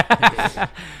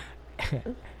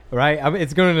 right?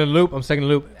 It's going in a loop. I'm second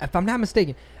loop. If I'm not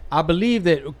mistaken, I believe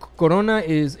that Corona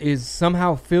is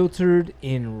somehow filtered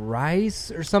in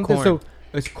rice or something. Corn. So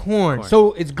it's corn. Corn.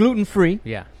 So it's gluten free.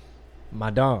 Yeah. My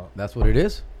dog. That's what it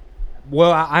is.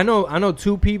 Well, I know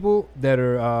two people that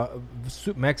are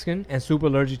Mexican and super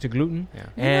allergic to gluten. Yeah.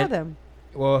 You know And them.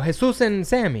 well, Jesus and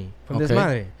Sammy from Okay.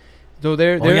 Desmadre. So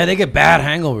they're Oh yeah, they get bad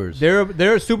hangovers.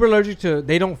 they're super allergic to.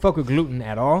 They don't fuck with gluten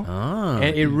at all, Ah.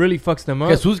 and it really fucks them up.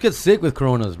 Jesus gets sick with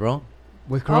Coronas, bro.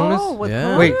 With Coronas. Oh, with Yeah.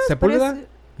 Coronas? Wait, But Sepúlveda? it's-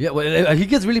 Yeah, well, he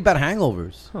gets really bad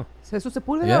hangovers. Jesus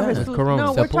Sepúlveda Yeah. or Jesus? Corona.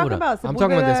 No, we're talking Sepúlveda. about I'm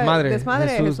talking about Sepúlveda,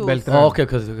 Desmadre. Jesus Jesus. Beltrán. Oh, okay,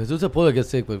 because Jesus Sepúlveda gets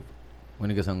sick when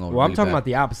he gets hungover. Well, I'm really talking bad. about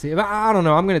the opposite. I don't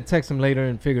know. I'm gonna text him later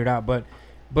and figure it out. But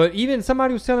even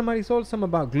somebody was telling Marisol something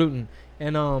about gluten,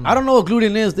 and I don't know what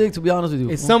gluten is, Dick. To be honest with you,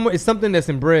 It's something that's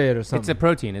in bread or something. It's a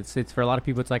protein. It's for a lot of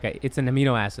people. It's like it's an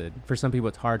amino acid. For some people,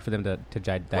 it's hard for them to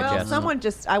digest. Well, someone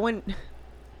just, I went,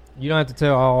 You don't have to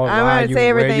tell all. I'm why going to you,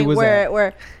 say where you everything was at.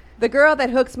 where the girl that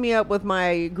hooks me up with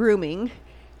my grooming,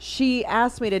 she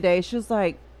asked me today, she was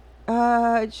like,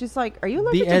 are you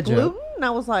allergic to edge up. gluten? And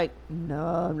I was like,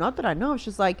 no, not that I know.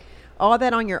 She's like, all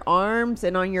that on your arms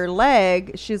and on your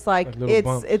leg. She's like, Like little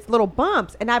bumps. it's little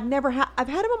bumps. And I've had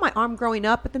them on my arm growing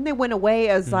up, but then they went away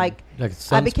as like I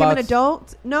became an sunspots?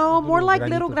 adult. No, more Little like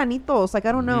little granitos. Like,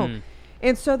 I don't know.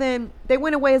 And so then they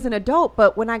went away as an adult,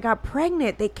 but when I got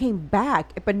pregnant, they came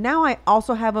back. But now I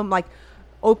also have them like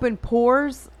open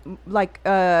pores, like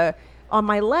on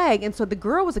my leg. And so the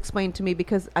girl was explaining to me,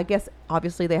 because I guess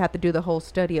obviously they have to do the whole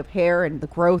study of hair and the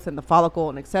growth and the follicle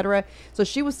and etc. So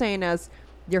she was saying as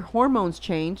your hormones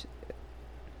change,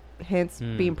 hence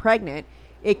being pregnant,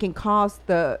 it can cause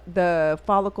the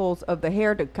follicles of the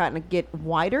hair to kind of get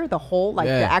wider, the hole, like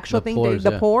Yeah, the actual the thing, pores,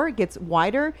 the yeah. pore gets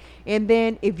wider. And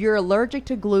then if you're allergic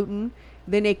to gluten,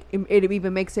 then it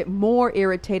even makes it more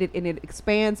irritated and it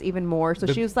expands even more. So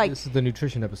she was like, "This is the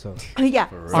nutrition episode." yeah.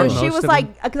 So Are she most was of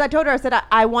like, because I told her, I said,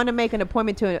 I want to make an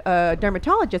appointment to a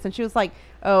dermatologist. And she was like,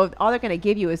 oh, all they're going to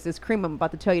give you is this cream I'm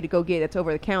about to tell you to go get. It's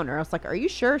over the counter. I was like, are you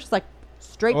sure? She's like,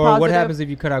 straight Or positive. what happens if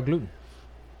you cut out gluten?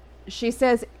 She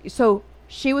says, so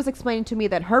she was explaining to me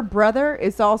that her brother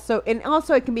is also, and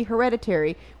also it can be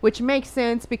hereditary, which makes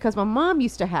sense because my mom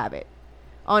used to have it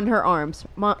on her arms.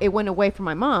 It went away from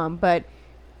my mom, but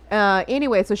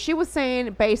anyway, so she was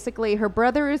saying basically her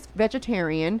brother is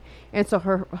vegetarian, and so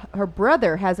her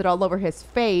brother has it all over his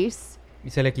face. Y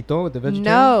se le quitó with the vegetarian?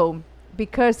 No,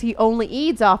 because he only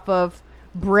eats off of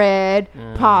bread,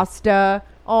 pasta,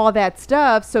 all that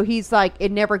stuff. So he's like,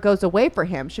 it never goes away for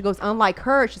him. She goes, unlike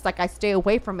her, she's like, I stay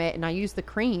away from it and I use the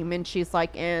cream. And she's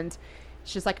like,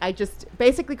 I just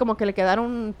basically como que le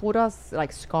quedaron puras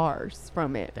like scars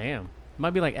from it. Damn.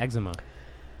 Might be like eczema.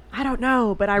 I don't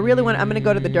know, but I really I'm going to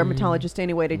go to the dermatologist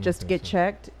anyway to just get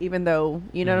checked, even though,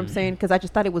 you know what I'm saying? Because I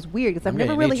just thought it was weird because I've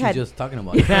never really had. Just talking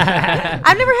about it.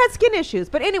 I've never had skin issues.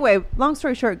 But anyway, long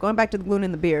story short, going back to the gluten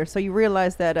in the beer. So you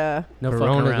realize that. No Corona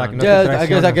fucking is around. like no- Yeah, I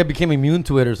guess I became immune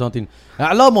to it or something.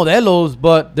 I love Modelos,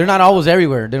 but they're not always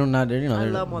everywhere. They don't not. You know. I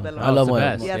they're- love Modelos. I love Oh, it's the Modelos.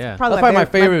 best. Yeah, Yeah. it's probably, That's probably my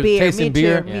favorite beer. taste Me in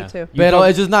beer. Too. Yeah. Me too. But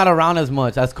it's just not around as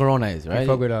much as Corona is, You right?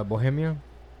 fuck with Bohemia?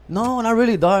 No, not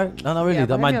really, dog. No, not really. Yeah,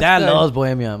 dog. My Bohemia's dad good. loves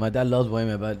Bohemia. My dad loves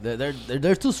Bohemia, but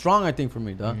they're too strong, I think, for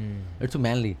me, dog. They're too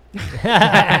manly.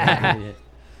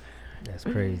 That's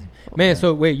crazy. Man,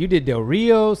 so wait, you did Del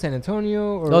Rio, San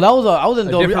Antonio? Or No, that was I was in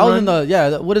A the different I was in run?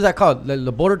 the what is that called?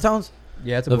 The border towns.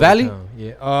 Yeah, it's a The border Valley? town.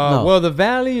 Yeah. No. Well, the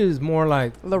Valley is more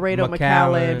like Laredo,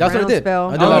 McAllen, That's what I did. Brownsville.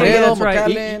 I did Oh, Laredo, yeah, that's right.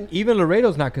 McAllen. Even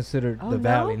Laredo's not considered Oh, the no?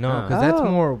 Valley, no, because that's Oh.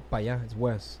 more by it's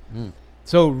west. Mm.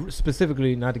 So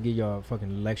specifically, not to give y'all a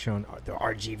fucking lecture on the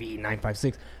RGV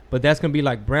 956, but that's gonna be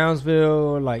like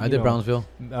Brownsville, like I you did know, Brownsville.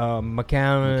 McAllen,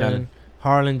 McAllen.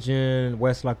 Harlingen,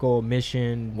 West Laco,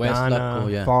 Mission, West Donna, Laco,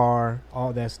 yeah. Far,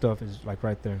 all that stuff is like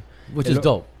right there. Which It is lo-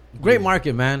 dope. Great Yeah.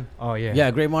 market, man. Oh yeah, Yeah,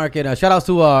 great market. Shout outs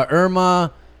to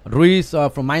Irma Ruiz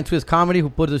from Mind Twist Comedy, who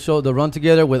put the run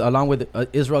together along with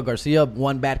Israel Garcia,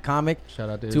 one bad comic. Shout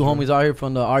out to Two Israel. homies out here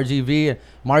from the RGV.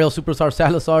 Mario Superstar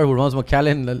Salazar, who runs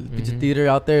McAllen, the picture theater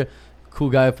out there. Cool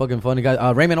guy, fucking funny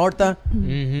guy. Raymond Horta,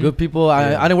 Mhm. good people.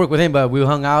 Yeah. I didn't work with him, but we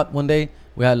hung out one day.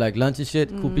 We had like lunch and shit.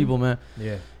 Cool people, man.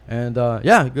 Yeah. And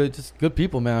yeah, just good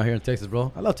people, man, out here in Texas,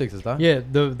 bro. I love Texas, dog. Yeah,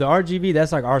 the RGV,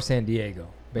 that's like our San Diego,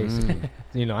 basically.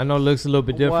 You know, I know it looks a little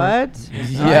bit different. What?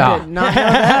 Yeah. I did not know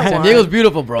that San one. Diego's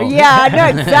beautiful, bro. Yeah, I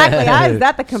know exactly. How is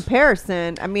that the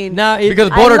comparison? I mean, Nah, it,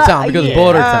 Because I border lo- town. Because yeah.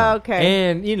 border Oh, town. okay.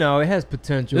 and you know, it has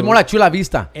potential. It's more like Chula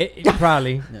Vista.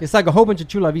 Probably. It's like a whole bunch of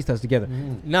Chula Vistas together.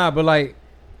 Nah,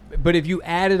 but if you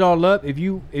add it all up, if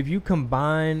you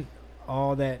combine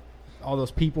all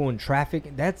those people and traffic,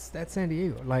 that's San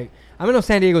Diego. Like, I know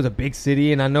San Diego's a big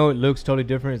city, and I know it looks totally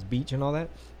different. It's beach and all that.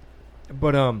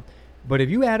 But if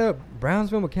you add up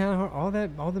Brownsville, McAllen,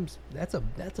 all them, that's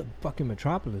a fucking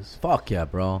metropolis. Fuck yeah,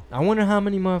 bro. I wonder how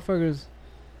many motherfuckers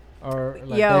are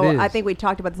like Yo, that is. I think we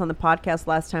talked about this on the podcast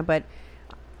last time, but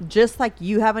just like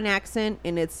you have an accent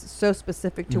and it's so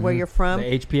specific to where you're from. the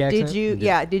HP accent. Did you?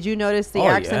 Yeah. Did you notice the Oh,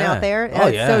 accent yeah. out there? Oh,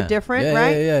 It's so yeah. different, Yeah,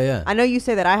 right? yeah. I know you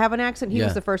say that I have an accent. He Yeah.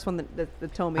 was the first one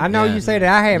that told me. I know Yeah. you say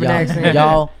that I have an accent.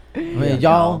 Y'all. I mean,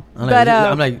 y'all. But,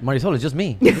 I'm like, Marisol, it's just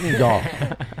me. What do you mean, y'all.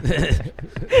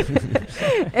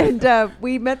 And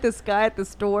we met this guy at the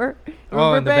store.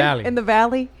 Oh, in the Babe? Valley. In the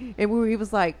Valley, and he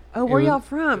was like, "Oh, where was- y'all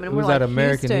from?" And It we're was like, at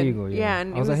American Houston. Eagle. Yeah,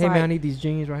 and I he was like, "Hey man, I need these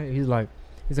jeans right here." He's like,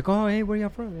 "Oh, hey, where y'all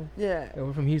from?" Man? yeah. Yeah,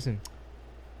 we're from Houston.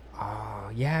 Oh,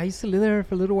 yeah, I used to live there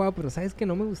for a little while, but sabes que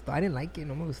no me gustó. I didn't like it.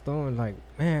 No me gustó. And like,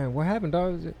 man, what happened,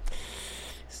 dog?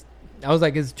 I was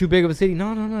like, it's too big of a city.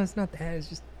 No, it's not that. It's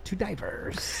just too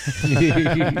diverse.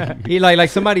 He like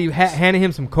somebody handed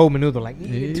him some cold menudo, like too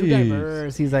Jeez.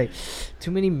 diverse. He's like, too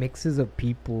many mixes of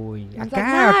people. He's like,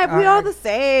 nah, we all the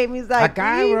same. He's like,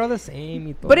 Acá, "We-" we're all the same.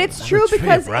 y But todo. it's true trip,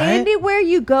 because right? anywhere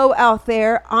you go out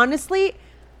there, honestly,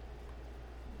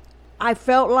 I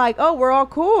felt like, oh, we're all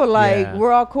cool. Like, Yeah.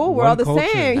 we're all cool. We're One all the culture.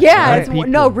 same. That's Yeah. right. It's, People.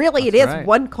 no, really, it is That's right.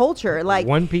 one culture. Like,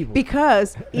 one people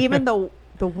because even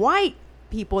the white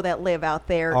people that live out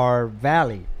there, are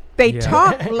Valley. they Yeah.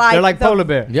 talk like They're like the- polar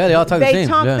bear. Yeah, they all talk the They same.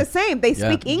 talk yeah. the same. They Yeah.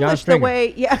 speak John English the Stringer.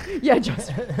 way. Yeah.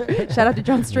 Shout out to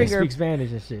John They Stringer. speak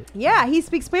Spanish and shit. Yeah, he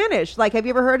speaks Spanish. Like, have you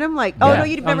ever heard him? Like, oh Yeah. no,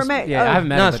 you've never met. Yeah, oh. I haven't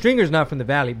met No, him. but- Stringer's not from the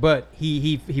Valley, but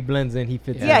he blends in. He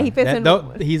fits. Yeah, in. he fits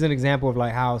in. He's an example of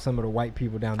like how some of the white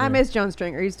people down there. I miss John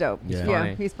Stringer. He's dope. Yeah. Yeah,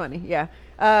 Funny. he's funny. Yeah.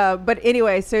 But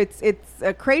anyway, so it's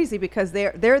crazy because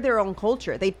they're their own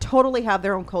culture. They totally have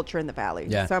their own culture in the Valley.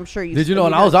 Yeah. So I'm sure you. Did you know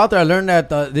when I was out there, I learned that.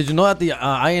 Did you know that the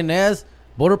INS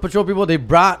Border Patrol people, they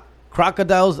brought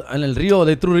crocodiles in El Rio.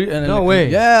 They threw. No way.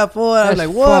 Yeah, fool. I was That's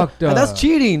like, what? fucked Like, that's up.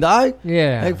 cheating, dog.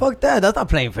 Yeah. Like, fuck that. That's not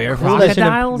playing fair. fool.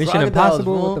 Crocodiles? Mission Crocodiles,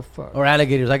 Impossible. fool. What the fuck? Or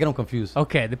alligators. I get them confused.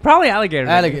 Okay, they're probably alligators.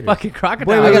 Alligators. Fucking Wait,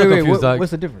 crocodiles. I got wait. confused, dog.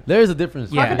 What's the difference? There is a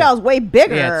difference. Yeah. Crocodile's way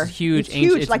bigger. Yeah, it's huge. It's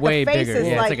huge. It's Like way the face bigger. is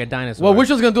Yeah, like, it's like a dinosaur. Well, which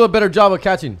one's gonna do a better job of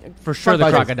catching? for sure the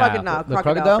Fucking crocodile. Fucking no, The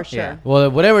crocodile crocodile? for sure. Yeah.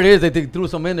 Well, whatever it is, they threw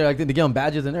some in there. I think they give them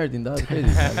badges and everything. That's crazy.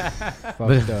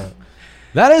 Fucked up.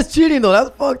 That is cheating, though. That's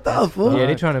fucked up, fool. Yeah,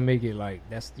 they trying to make it like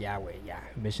that's Yahweh. Yeah,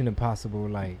 Mission Impossible.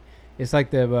 Like it's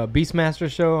like the Beastmaster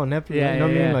show on Netflix. Yeah, you know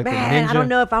what I yeah, mean? Like the Man, ninja. I don't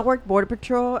know if I worked Border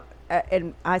Patrol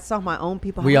and I saw my own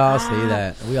people. We I'm all like, say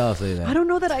that. We all say that. I don't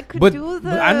know that I could But- do but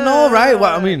that. I know, right?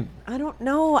 Well, I mean- I don't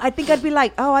know. I think I'd be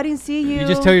like, oh, I didn't see you. You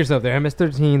just tell yourself they're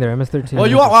MS-13. They're MS-13.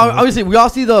 Well, obviously, we all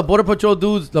see the Border Patrol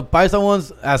dudes, the Paisa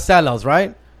ones, as sellouts,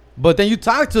 right? But then you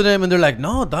talk to them and they're like,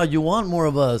 no, dog, you want more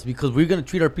of us because we're going to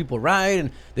treat our people right and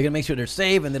they're going to make sure they're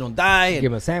safe and they don't die. And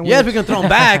Give 'em a sandwich. yes, we can throw them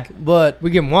back, but We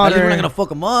give 'em at least water. we're not going to fuck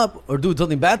them up or do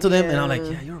something bad to them. And I'm like,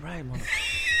 Yeah. yeah, you're right, mother.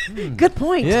 Good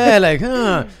point. Yeah, like,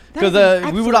 huh. Because That's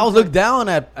an we would excellent always look point. down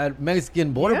at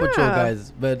Mexican Border Patrol Yeah.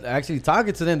 guys. But actually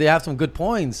talking to them, they have some good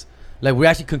points. Like, we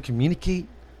actually can communicate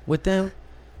with them,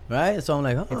 right? So I'm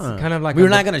like, It's kind of like we're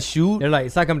I'm not de- going to shoot. They're like,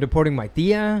 it's like I'm deporting my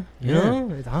tia. You Yeah.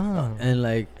 know? It's, And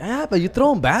like, yeah, but you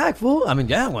throw them back, fool. I mean,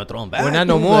 yeah, I'm gonna throw them back. Well, not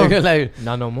no more. like,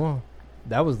 Not no more.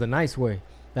 That was the nice way.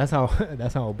 That's how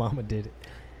that's how Obama did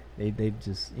it. They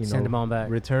just Send them all back.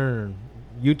 Return,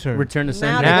 U-turn. Return to Now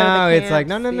sender. they go to the Now it's like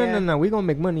camps, no. yeah. We gonna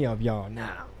make money off y'all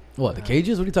now. what, the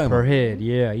cages? What are you talking Per about? head,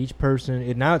 yeah. Each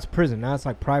person. Now it's prison. Now it's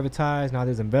like privatized. Now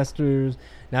there's investors.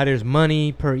 Now there's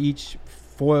money per each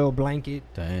foil blanket.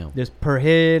 Damn, There's per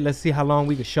head. Let's see how long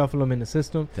we can shuffle them in the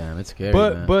system. damn, it's scary.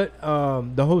 But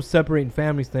man. the whole separating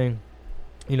families thing,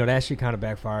 you know, that shit kind of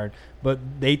backfired. But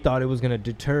they thought it was gonna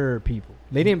deter people.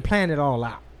 They didn't plan it all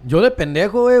out. Yo de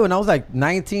pendejo, güey, when I was like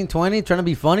 19, 20, trying to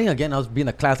be funny. Again, I was being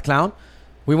a class clown.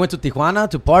 We went to Tijuana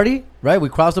to party, right? We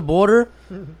crossed the border.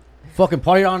 Fucking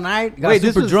partied all night. Got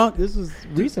super drunk. This was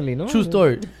recently, no? True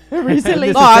story.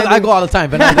 Recently. No, I go all the time,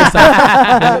 but not this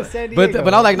time. But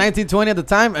when I was like 19, 20 at the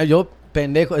time, yo,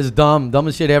 pendejo is dumb.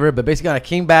 Dumbest shit ever. But basically, I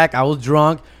came back. I was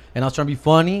drunk. And I was trying to be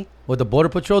funny with the Border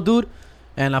Patrol dude.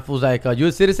 And I was like, you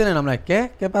a citizen? And I'm like,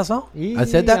 ¿Qué? ¿Qué pasó? I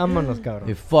said that. Vámonos, cabrón.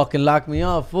 They fucking locked me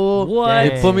up, fool. What?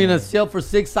 They put me in a cell for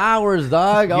 6 hours,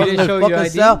 dog. I You was didn't in show the your fucking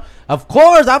ID? cell. Of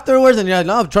course, afterwards. And you're like,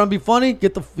 no, I'm trying to be funny.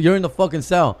 You're in the fucking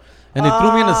cell. And they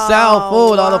threw me in a cell,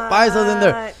 fool, with all the paisas in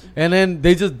there. what? And then and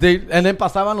then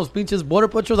pasaban los pinches Border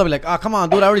Patrols. I'd be like, come on,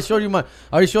 dude, I already showed you my I'm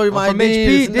ID. from HP,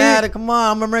 this and that. dude. Come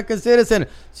on, I'm an American citizen.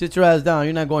 Sit your ass down.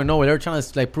 You're not going nowhere. They were trying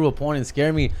to like prove a point and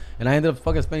scare me. And I ended up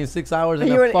fucking spending 6 hours in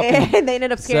You a were, fucking and they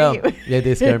ended up cell. scaring you. Yeah,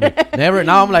 they scared me. Never.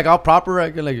 Now I'm like all proper.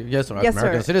 Like, yes, sir. Yes,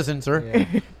 American sir. citizen, sir.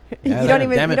 Yeah. You don't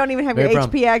even have your Where you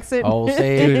from? HP accent. Oh,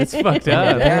 say Dude, it's fucked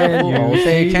up. Oh,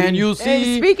 say, can you And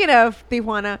see? speaking of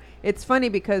Tijuana, it's funny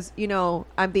because, you know,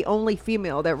 I'm the only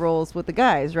female that rolls with the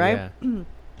guys, right? Yeah.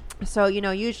 So, you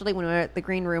know, usually when we're at the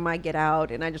green room, I get out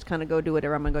and I just kind of go do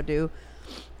whatever I'm going to go do.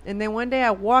 And then one day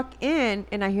I walk in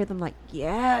and I hear them like,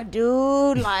 yeah,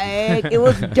 dude, like it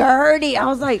was dirty. I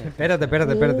was like, Espérate.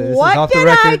 This is what off the did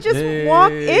I record. just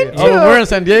walk into? Oh, we're in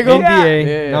San Diego. NDA,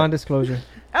 Yeah. non-disclosure.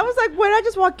 I was like, what did I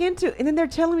just walk into? And then they're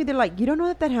telling me, they're like, you don't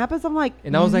know that happens? I'm like,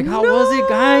 And I was like, how was it,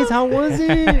 guys? How was it?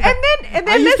 And then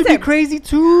I used to listen. be crazy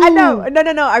too. I know.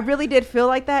 No. I really did feel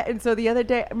like that. And so the other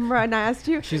day, remember, and I asked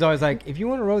you, She's always like, if you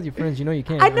want to roll with your friends, you know you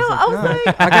can. I know, I was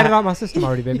 "Nah, like- I got it out my system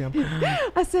already, baby. I'm cool."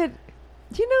 I said,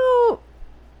 you know,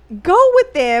 go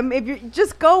with them. If you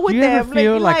just go with Do you ever them,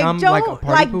 feel like I'm don't like a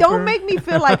party don't pooper? make me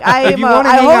feel like I If am. you wanna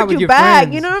I hang out hold with you your back.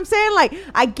 friends. You know what I'm saying? Like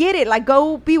I get it. Like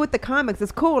go be with the comics.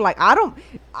 It's cool. Like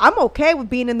I'm okay with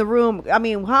being in the room. I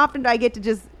mean, how often do I get to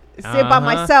just sit by Uh-huh.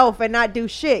 myself and not do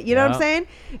shit? You know what I'm Yep. saying?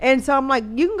 And so I'm like,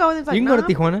 you can go. And he's like, You can go to "Nah,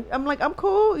 Tijuana." I'm like, I'm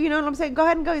cool. You know what I'm saying? Go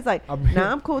ahead and go. He's like, I'll bring-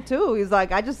 nah, I'm cool too. He's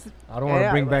like, I just. I don't want to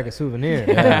Yeah. bring back a souvenir.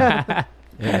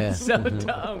 Yeah. So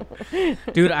dumb.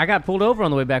 Dude, I got pulled over on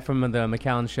the way back from the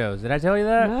McAllen shows. Did I tell you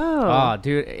that? No. Oh,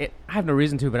 dude, I have no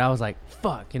reason to, but I was like,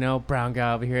 fuck, you know, brown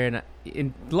guy over here.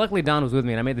 And luckily Don was with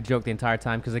me, and I made the joke the entire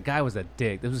time because the guy was a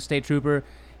dick. This was a state trooper.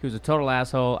 He was a total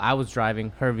asshole. I was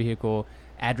driving her vehicle.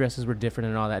 Addresses were different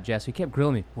and all that jazz. So he kept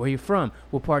grilling me. Where you from?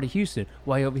 What part of Houston?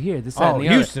 Why you over here? This, that, Oh, and the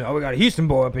other. Houston. Oh, we got a Houston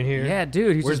boy up in here. Yeah,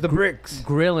 dude. He's Where's just the bricks?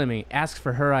 grilling me, asks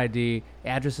for her ID,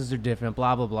 addresses are different,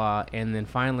 blah blah blah, and then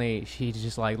finally she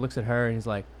just like looks at her and he's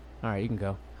like, "All right, you can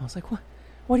go." I was like, "What?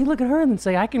 Why do you look at her and then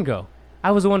say I can go?"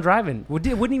 I was the one driving.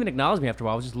 Wouldn't even acknowledge me after a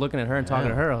while. I was just looking at her and talking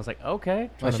to her. I was like, okay.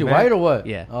 Was she white or what?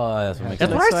 Yeah. Oh, that's what makes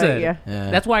That's sense. what I said. Yeah.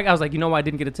 Yeah. That's why I was like, you know why I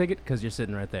didn't get a ticket? Because you're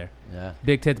sitting right there. Yeah.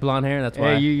 Big tits, blonde hair. That's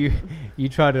why. Hey, you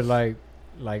try to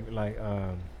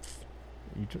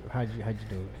how'd you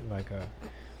do it? Like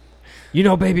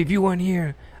baby, if you weren't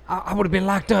here, I would have been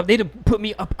locked up. They'd have put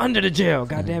me up under the jail.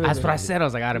 God damn it. That's what I said. I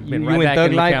was like, I'd have You been went right back thug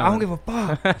in the life. county. I don't give a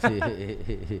fuck.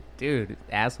 Dude,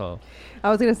 asshole. I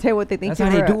was gonna say what they think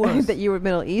That's how they do you were us. that you were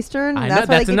Middle Eastern. I know, That's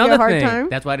why they give you a another hard thing. time.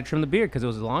 That's why I had to trim the beard because it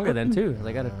was longer then too.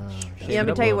 I gotta. Yeah, I'm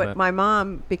gonna tell you what. My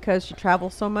mom, because she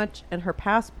travels so much, and her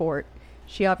passport,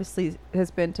 she obviously has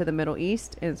been to the Middle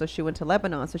East, and so she went to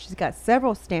Lebanon. So she's got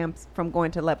several stamps from going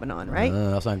to Lebanon, right?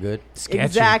 That's not good. Sketchy.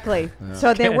 Exactly.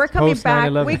 So then we're coming Post back.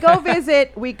 9/11.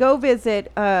 We go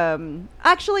visit.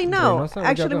 Actually, no. Reynosa? Where'd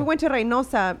Actually, y'all we go? went to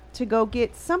Reynosa to go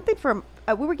get something from.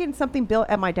 We were getting something built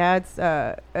at my dad's,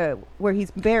 where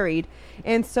he's buried,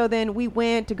 and so then we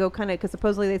went to go kind of because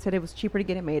supposedly they said it was cheaper to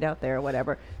get it made out there or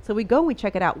whatever. So we go and we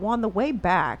check it out. Well, on the way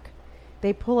back,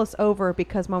 they pull us over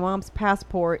because my mom's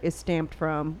passport is stamped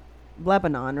from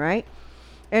Lebanon, right?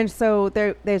 And so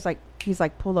there's like he's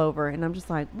like pull over, and I'm just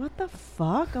like, what the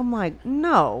fuck? I'm like,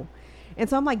 no. And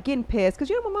so I'm like getting pissed because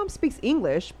my mom speaks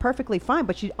English perfectly fine,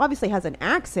 but she obviously has an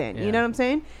accent. You Yeah. know what I'm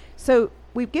saying? So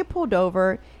we get pulled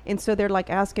over, and so they're like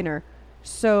asking her,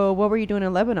 so what were you doing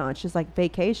in Lebanon? She's like,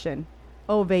 vacation.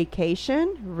 Oh,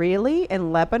 vacation? Really?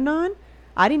 In Lebanon?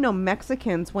 I didn't know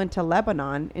Mexicans went to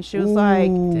Lebanon. And she was like,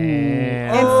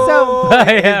 Damn. and so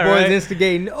Yeah, Boys right.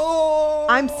 instigating. Oh,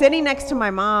 I'm sitting next to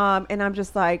my mom, and I'm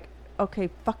just like, okay,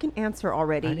 fucking answer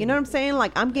already. You know what I'm saying?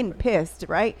 Like, I'm getting pissed,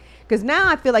 right? Because now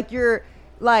I feel like you're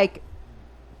like,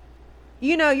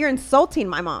 you're insulting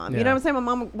my mom. You Yeah. know what I'm saying? My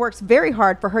mom works very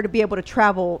hard for her to be able to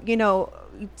travel,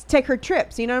 take her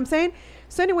trips. You know what I'm saying?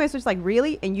 So anyways, it's like,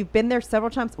 really? And you've been there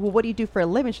several times. Well, what do you do for a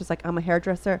living? She's like, I'm a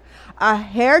hairdresser. A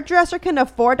hairdresser can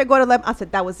afford to go to Lebanon. I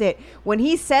said, that was it. When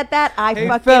he said that, I Hey,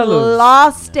 fucking fellas.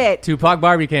 lost it. Tupac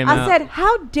Barbie came out. I said,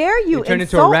 how dare you It turned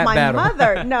into a insult rap my battle.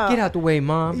 mother? No. Get out the way,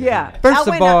 mom. Yeah. First I of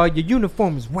went all, your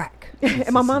uniform is whack.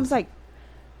 and my mom's like,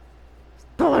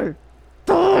 "Thud,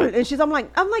 thud," and I'm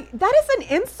like, that is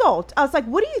an insult. I was like,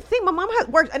 what do you think? My mom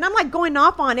works, and I'm like going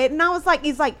off on it, and I was like,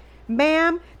 he's like,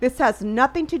 ma'am, this has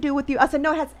nothing to do with you. I said,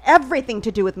 no, it has everything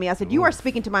to do with me. I said, you are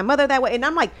speaking to my mother that way, and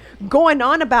I'm like going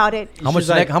on about it. How much She's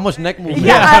like- neck movement?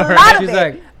 Yeah, a lot of She's it.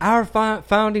 like, our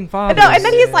founding fathers. No, and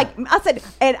then he's like, I said,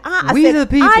 We said, the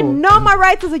people. I know my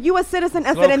rights as a U.S. citizen.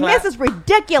 I Slow said, and clap. this is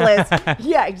ridiculous.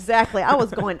 Yeah, exactly. I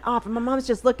was going off, and my mom's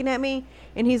just looking at me,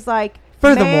 and he's like,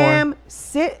 Furthermore- ma'am,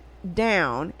 sit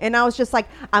down. And I was just like,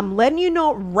 I'm letting you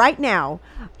know right now,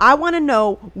 I want to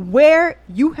know where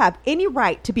you have any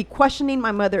right to be questioning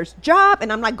my mother's job.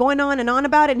 And I'm like going on and on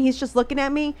about it, and he's just looking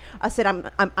at me. I said,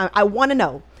 I want to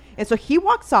know. And so he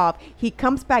walks off. He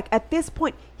comes back. At this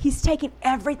point, he's taking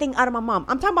everything out of my mom.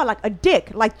 I'm talking about like a dick,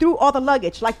 like through all the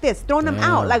luggage, like this, throwing them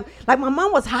out. Like my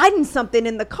mom was hiding something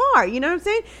in the car. You know what I'm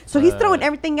saying? So he's throwing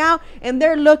everything out, and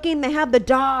they're looking. They have the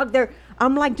dog.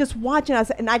 I'm like just watching. I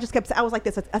was like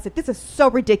this. I said, this is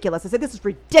so ridiculous. I said, this is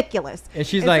ridiculous. And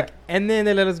she's so- like, and then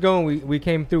they let us go, and we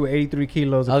came through with 83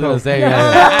 kilos I of was gonna coke. say,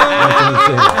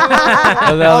 yeah.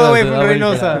 all the way from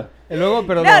Reynosa. And luego,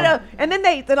 pero No. And then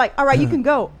they're like, all right, you can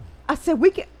go. I said,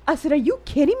 I said, are you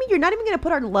kidding me? You're not even going to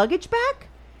put our luggage back?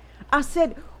 I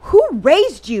said, who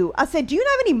raised you? I said, do you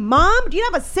have any mom? Do you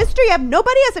have a sister? You have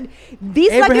nobody? I said,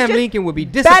 these Abraham luggages Lincoln would be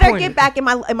better disappointed. get back in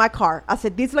my car. I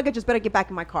said, these luggages better get back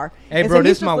in my car. Hey, And bro, so this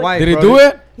he's is my just wife. Did he bro. do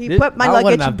it? He put my I wouldn't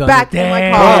luggage have done back it. in my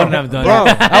Damn. car. I wouldn't have done Bro.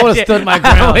 it. I would have stood my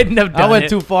ground. I wouldn't have done I went it.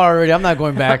 too far already. I'm not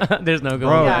going back. There's no going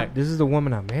Bro, Yeah. back. this is the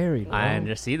woman I married. Bro. I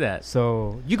just see that.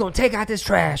 So you gonna take out this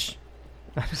trash?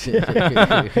 Next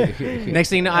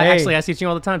thing you know, Hey. I see you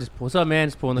all the time. Just what's up, man?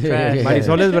 Just pulling the trash. Yeah.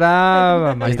 Marisol is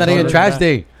brava. It's not Marisol even is trash brava.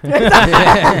 day.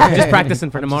 Just practicing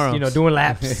for tomorrow. Just, doing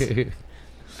laps.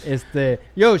 It's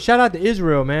shout out to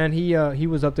Israel, man. He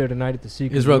was up there tonight at the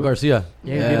Secret. Israel Group. Garcia.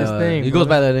 Yeah, he did his thing, He goes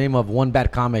brother. by the name of One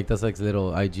Bad Comic. That's like his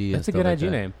little IG. That's a and good stuff IG like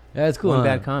that. name. Yeah, it's cool. One huh?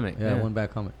 Bad Comic. Yeah, Yeah. One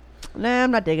Bad Comic. Nah,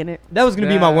 I'm not digging it. That was gonna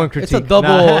be my one critique. It's a double.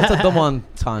 Nah. It's a double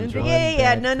entendre.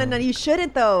 Yeah. No. You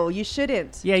shouldn't, though. You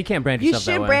shouldn't. Yeah, you can't brand You yourself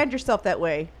that shouldn't way. brand yourself that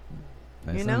way.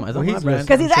 It's You not- know? it's Well, not my he's brand.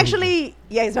 Because I'm he's sure actually,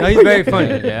 he's No, he's very funny.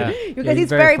 Yeah. because he's he's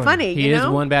very very funny. funny. He you is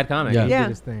know? one bad comic. Yeah. He Yeah. did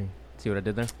his thing. See what I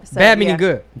did there? So, Bad meaning yeah.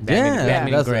 good. Bad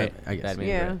meaning that's great. it, I guess. Bad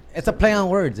meaning Yeah. great. It's a play on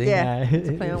words. Eh? Yeah. It's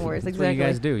a play on words. That's what Exactly. you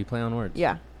guys do. You play on words.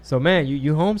 Yeah. So man,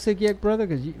 you homesick yet, brother?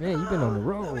 Because you've been on the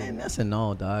road. Man, that's a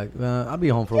no, dog. I'll be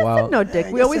home for a while. No, Dick.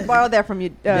 We always borrow that from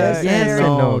you. Yes, Eric.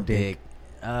 no, no, Dick. Dick.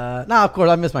 Nah, of course,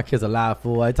 I miss my kids a lot,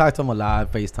 fool. I talk to them a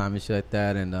lot, FaceTime and shit like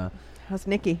that. And How's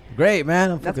Nikki? Great,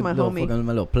 man. I'm That's fucking my little, homie. fucking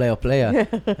my little player.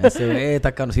 I said, hey,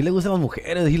 está cabrón. Si le gustan las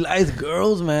mujeres. He likes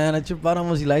girls, man. I trip out how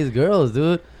much he likes girls,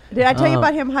 dude. Did I tell you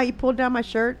about him? How he pulled down my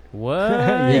shirt? What?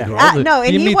 Yeah. No,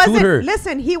 and He he Me wasn't. Too'd her.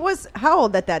 Listen, he was how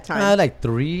old at that time? Like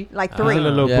 3. Like He's 3. in a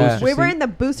little Yeah. booster We were seat. in the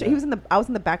booster. He was in the. I was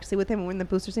in the back seat with him, and we're in the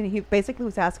booster seat. And he basically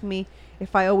was asking me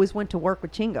if I always went to work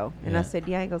with Chingo, and I Yeah. said,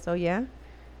 "Yeah." He goes, "Oh yeah,"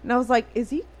 and I was like, "Is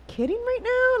he kidding right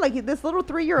now? Like this little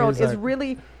 3-year-old He was is like,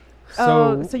 really."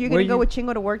 So So you're where gonna go you- with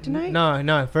Chingo to work tonight?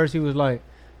 No. At first he was like,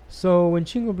 so when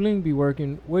Chingo Bling be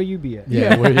working, where you be at?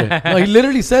 Yeah. No, he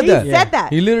literally said He that. said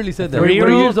that. He literally said that. 3-year-old?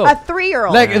 3 years old. A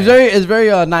 3-year-old. Like it's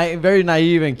very very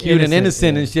naive and cute and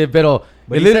innocent yeah. and shit. But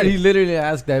But he said he it. literally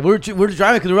asked that. We're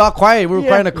driving because we're all quiet. We were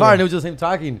quiet in the car Yeah. and it was just him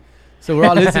talking. So we're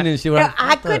all listening and shit. We're Yeah, like, I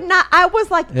what the- could not. I was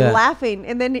like Yeah. laughing,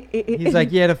 and then He's like,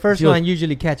 yeah, the first She was- line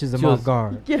usually catches him she off was-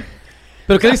 guard. yeah.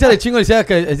 But can he say the chingo? He said,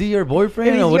 okay, is he your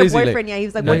boyfriend He's or what your is he like? boyfriend. Yeah, he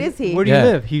was like, No, "What is he?" Where do you Yeah.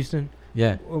 live, Houston?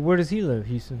 Yeah, Where does he live,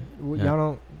 Houston? Yeah. Y'all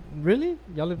don't really?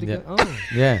 Y'all live Yeah. together? Oh,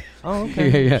 yeah, oh, yeah,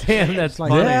 okay. yeah. Damn, that's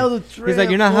Like, funny. Yeah, He's like,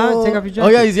 you're not hot? Take off your jacket. Oh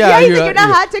yeah, he's Yeah, he's like, "You're not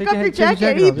yeah. hot. Take off your take your jacket."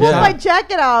 jacket He off. pulled Yeah. my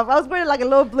jacket off. I was wearing like a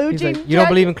little blue He's jean. like, you don't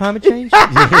believe in climate change?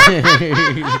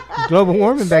 Global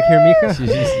warming back here, Mika.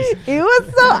 It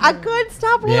was so I couldn't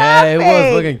stop Yeah, laughing.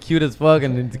 it was fucking cute as fuck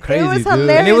and it's crazy, was dude.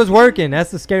 hilarious. And it was working.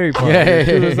 That's the scary part. Yeah.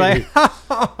 She was like,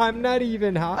 I'm not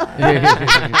even hot.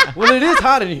 Well, it is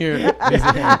hot in here.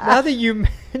 Now that you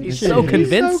mention He's so it,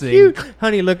 convincing. He's so cute.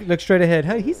 Honey, look straight ahead.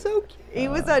 Honey, he's so cute. He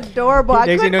was adorable. I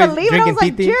Next thing couldn't you know, he's believe it. I was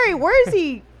like, drinking Jerry, where is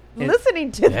he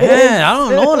listening to this? Yeah, I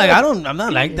don't know. Like I'm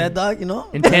not like that, dog. You know.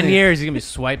 In 10 years, he's gonna be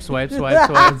swipe, just like his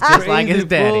Crazy,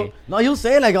 daddy. fool. No, you'll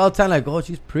say like all the time, like, oh,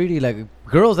 she's pretty. Like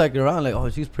girls like around, like, oh,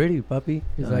 she's pretty, puppy.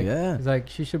 He's I'm like, yeah. He's like,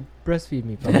 she should breastfeed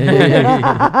me.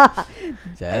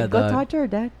 Yeah, Go dog. talk to her,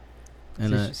 Dad.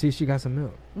 And See, she got some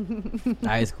milk.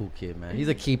 nice, cool kid, man. He's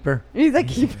a keeper. He's like,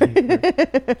 Keeper.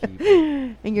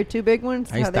 and your 2 big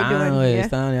ones, Ahí how they están, doing? güey. Ahí Yeah.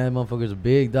 están. Yeah, motherfuckers are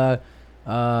big, dog.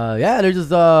 Yeah, they're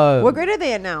just What grade are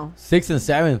they at now? 6th and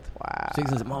 7th. Wow.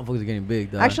 6th and motherfuckers are getting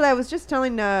big, dog. Actually, I was just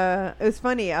telling. It was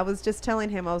funny. I was just telling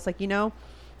him. I was like, I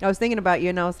was thinking about you,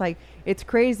 and I was like, it's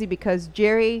crazy because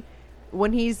Jerry,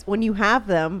 when you have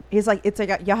them, he's like, it's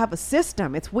like y'all have a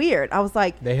system. It's weird. I was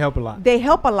like, They help a lot. they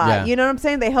help a lot. Yeah. You know what I'm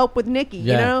saying? They help with Nikki,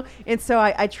 you Yeah. know? And so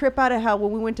I trip out of how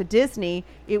when we went to Disney,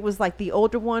 it was like the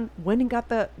older one went and got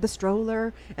the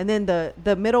stroller, and then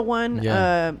the middle one,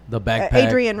 Yeah. The backpack.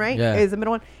 Adrian, right? Yeah. Is the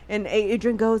middle one. And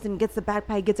Adrian goes and gets the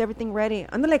backpack, gets everything ready.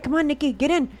 And they're like, come on, Nikki,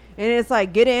 get in. And it's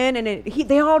like, get in. And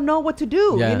they all know what to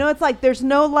do. Yeah. You know, it's like, there's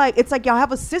no like, it's like y'all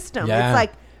have a system. Yeah. It's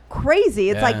like crazy.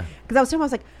 It's like, Yeah. because I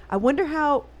was like, I wonder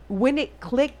when it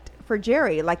clicked for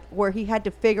Jerry, like where he had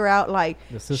to figure out like,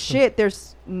 The system. shit,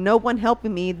 there's no one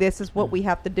helping me. This is what we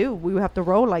have to do. We have to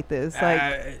roll like this.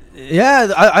 Like,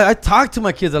 Yeah, I talk to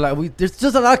my kids a lot. There's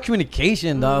just a lot of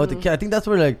communication, though. With the kid. I think that's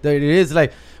where like it is.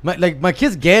 Like my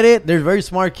kids get it. They're very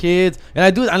smart kids, and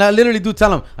I literally do tell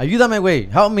them, "Ayúdame, güey,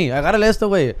 help me. I gotta esto,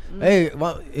 güey. Hey,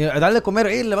 dale comer.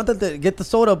 Hey, levántate, get the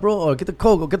soda, bro, or get the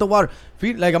Coke, or get the water."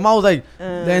 Like I'm always like,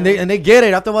 and they get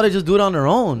it. After a while, they just do it on their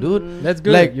own, dude. That's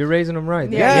good. Like- You're raising them right.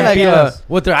 Yeah, They like PS.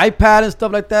 with their iPad and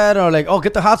stuff like that, or like, oh,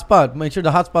 get the hotspot. Make sure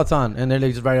the hotspot's on, and then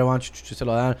they just write it on.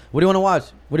 What do you want to watch?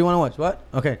 What do you want to watch? What?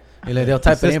 Okay, and like, they'll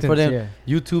type it in for them. Assistance,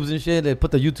 YouTubes and shit. They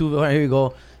put the YouTube. All right, here you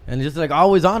go, and it's just like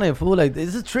always on it, fool. Like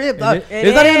it's a trip. Dog. It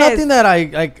It's not even is. nothing that I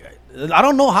like. I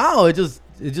don't know how. It just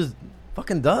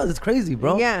fucking does. It's crazy,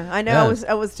 bro. yeah, I know.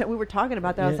 Yeah. We were talking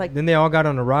about that. I was like, then they all got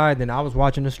on the ride. Then I was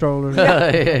watching the stroller.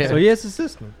 yeah. So yeah, it's a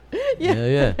system.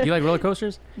 yeah. You like roller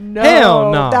coasters? no.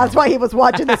 Hell no. That's why he was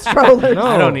watching the stroller. No,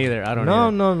 I don't either. I don't No,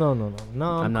 either. no.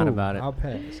 I'm not cool. about it. I'll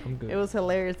pass. I'm good. It was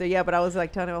hilarious. Yeah, but I was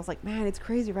like telling him, I was like, man, it's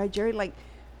crazy, right? Jerry like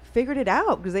figured it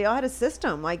out because they all had a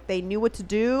system. Like they knew what to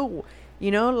do,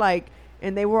 you know, like,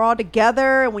 and they were all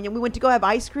together. And when we went to go have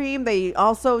ice cream, they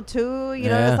also too, you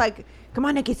know, Yeah. it's like, come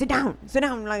on, Nikki, sit down.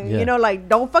 Like, Yeah. you know, like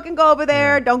don't fucking go over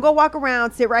there. Don't go walk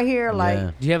around. Sit right here. Like,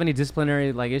 Yeah. Do you have any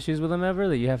disciplinary like issues with them ever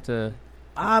that you have to?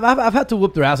 I've had to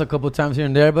whoop their ass a couple of times here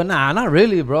and there, but nah, not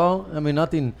really, bro. I mean,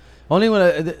 nothing. Only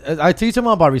when I teach them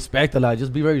about respect a lot.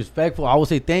 Just be very respectful. I will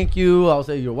say thank you. I'll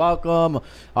say you're welcome.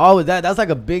 Always that's like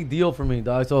a big deal for me,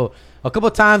 dog. So a couple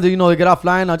of times, you know, they get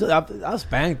offline. I'll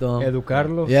spank them.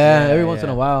 Educarlos. Yeah, every once in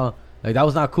a while. Like that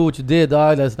was not cool what you did,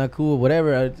 dog. That's not cool.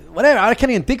 Whatever. I can't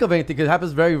even think of anything because it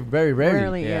happens very, very rarely.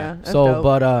 rarely, yeah. That's So, dope.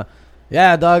 but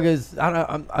yeah, dog is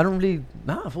I don't really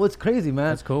fool, it's crazy, man.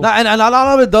 That's cool. Nah, and a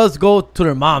lot of it does go to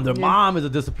their mom. Their Yeah. mom is a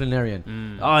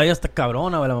disciplinarian. Oh, ella está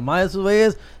cabrona, güey. La mamá de esos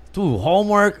güeyes, tu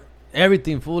homework,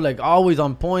 everything, fool. Like always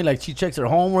on point. Like she checks her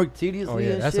homework seriously. Oh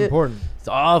yeah, and that's shit. important. It's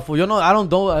awful. You know,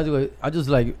 I just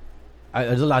like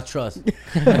there's a lot of trust.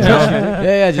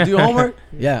 Yeah. Did you do your homework?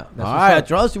 Yeah. All right, I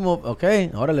trust you. Okay.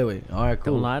 Órale, güey. All right,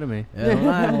 cool. Don't lie to me. Yeah, don't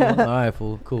lie, mo. All right,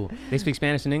 fool. Cool. They speak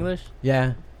Spanish and English?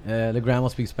 Yeah. The grandma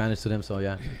speaks Spanish to them, so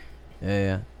yeah.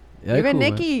 Yeah. Even cool, man.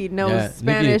 Nikki knows Yeah,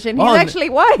 Spanish, Nikki. and he's Oh, actually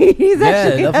white. He's Yeah,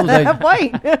 actually that fool's like- half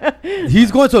white.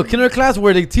 He's going to a kindergarten class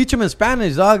where they teach him in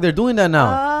Spanish, dog. They're doing that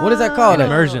now. What is that called? An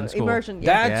immersion school. Immersion.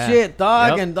 Yeah. That Yeah. shit, dog,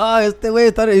 Yep. and dog. It's the way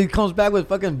he comes back with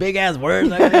fucking big ass words.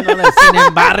 Like, sin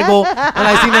embargo, and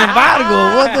like, sin embargo.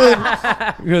 What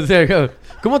the? He goes, there you go.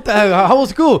 ¿Cómo how was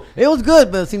school? It was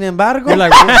good, but sin embargo. You're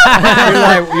like,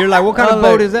 you're like, what kind of I'm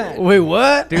boat like, is that? Wait,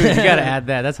 what? Dude, you gotta add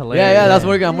that. That's hilarious. Yeah, I'm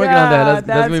working on that.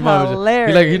 That's me.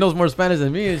 hilarious. He knows more Spanish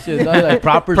than me and shit. Dog, like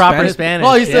proper Spanish.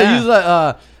 Oh, he said Yeah. use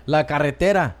like la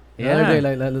carretera. The Yeah. other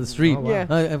day, like the street. Oh, wow. Yeah.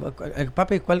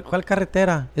 Papi, ¿cuál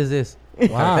carretera is this?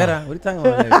 Wow. Carretera. What are you talking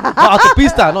about? Like, no,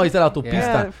 autopista. No, he said autopista.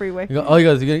 Yeah, the freeway. He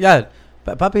goes, yeah.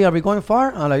 Papi, are we going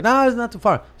far? I'm like, no, it's not too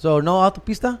far. So no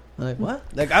autopista? I'm like, what?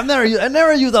 Like I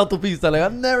never used autopista. Like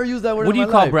I've never used that word. What do in you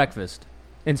my call life. breakfast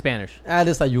in Spanish?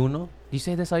 Desayuno. Do you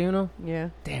say desayuno? Yeah.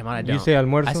 Damn, I don't. You say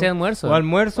almuerzo? I say almuerzo. Well,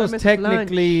 almuerzo is Almuerzo is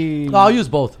technically. No, I'll use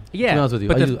both. yeah, To be honest with you,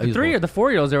 but I the use 3 or both. the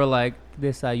 4-year-olds, they were like,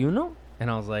 desayuno? And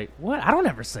I was like, what? I don't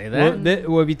ever say Well, that.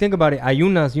 well, if you think about it,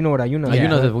 ayunas, you know what ayunas Yeah. You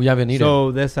know is, that we haven't eaten.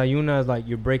 So desayuna is like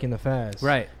you're breaking the fast.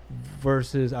 Right.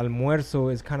 Versus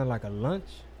almuerzo is kind of like a lunch.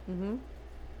 Mm-hmm.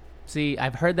 See,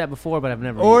 I've heard that before, but I've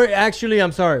never. Or actually,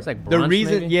 I'm sorry. It's like the brunch,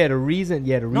 reason, maybe? the reason.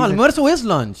 no, almuerzo is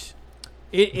lunch.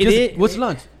 It Just- is. What's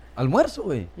lunch? Almuerzo,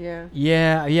 güey.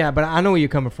 Yeah. Yeah, but I know where you're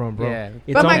coming from, bro. Yeah.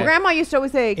 It's But my almost- grandma used to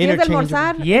always say, "¿Quieres Interchangeable.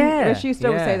 almorzar?" Yeah, She used to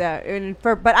always yeah. say that. And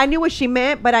but I knew what she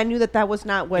meant, but I knew that was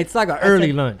not what. It's like an I early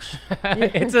said. lunch.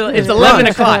 it's 11 Brunch.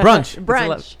 o'clock. Brunch.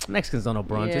 Brunch. Mexicans don't know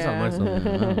brunch. It's Yeah.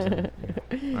 almuerzo.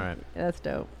 All right. That's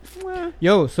dope. Well,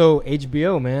 Yo, so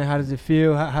HBO, man, how does it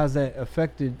feel? How's that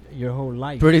affected your whole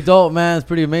life? Pretty dope, man. It's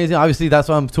pretty amazing. Obviously, that's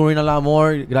why I'm touring a lot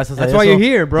more. Gracias That's a why eso. you're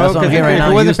here, bro. That's why I'm Because here right if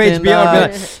now it wasn't for in Houston, HBO, I'd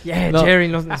be dog. like, yeah, No. Jerry.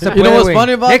 No, You know what's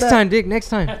funny about next that? time, Dick. Next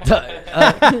time.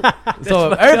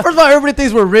 So first of all, everybody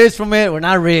thinks we're rich from it. We're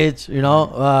not rich, you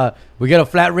know. We get a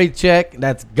flat rate check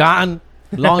that's gone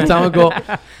long time ago.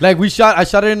 Like I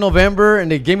shot it in November, and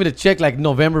they gave me the check like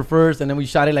November 1st, and then we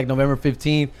shot it like November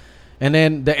 15th, and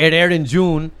then it aired in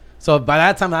June. So by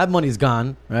that time, that money's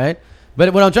gone, right?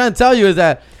 But what I'm trying to tell you is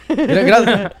that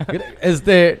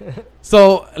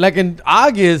so like in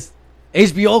August,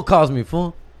 HBO calls me,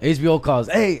 fool. HBO calls,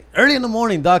 hey, early in the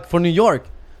morning, doc, for New York,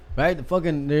 right?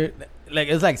 Like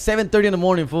it's like 7:30 in the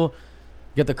morning, fool.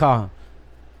 Get the call.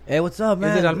 Hey, what's up,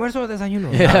 man? Is it almuerzo or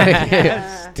desayuno?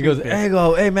 He goes,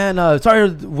 hey man,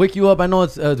 sorry to wake you up. I know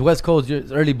it's West Coast,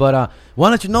 it's early, but why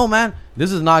don't you know, man?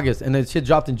 This is in August, and the shit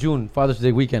dropped in June, Father's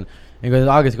Day weekend. And he goes,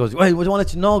 August, he goes, wait, what do you want to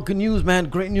let you know? Good news, man.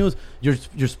 Great news. Your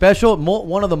special,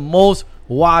 one of the most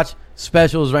watched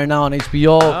specials right now on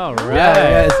HBO. All right.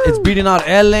 Yeah, it's beating out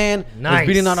Ellen. Nice. It's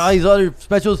beating out all these other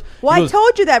specials. well, He I goes,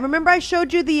 told you that. Remember, I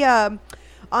showed you the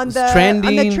on It's the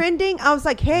trending. trending. I was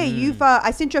like, hey, you've. I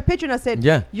sent you a picture, and I said,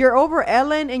 Yeah. you're over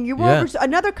Ellen, and you were Yeah. over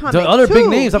another comic. the other big too.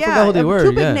 names, I Yeah, forgot who they were.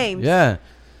 Two big yeah. names. Yeah.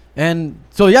 And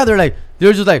so yeah,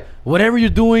 they're just like, whatever you're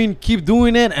doing, keep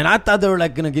doing it. And I thought they were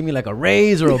like gonna give me like a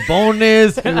raise or a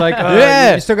bonus. Like,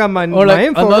 yeah, you still got my or like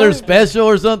info, another right? special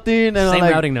or something. And I'm Same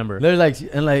like, routing number. They're like,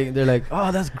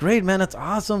 oh, that's great, man. That's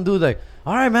awesome, dude. Like,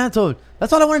 all right, man. So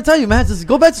that's all I want to tell you, man. Just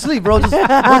go back to sleep, bro. Just go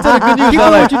tell the good news. Keep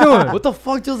I'm doing like, what you're doing. What the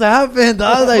fuck just happened?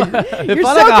 I was like, if You're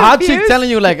I so like a hot chick confused. telling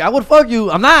you like I would fuck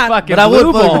you, I'm not. Fucking but I would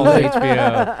blue fuck balls, you.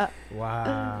 HBO.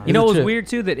 Wow. You know, it was trip. weird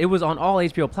too that it was on all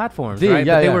HBO platforms, Dude, right?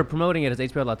 yeah, But they yeah. were promoting it as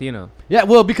HBO Latino. Yeah,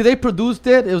 well, because they produced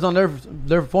it, it was on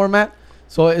their format,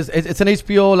 so it's an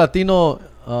HBO Latino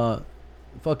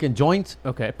fucking joint.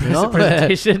 Okay, You know?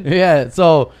 presentation. Yeah.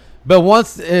 So, but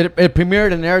once it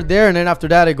premiered and aired there, and then after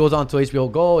that it goes on to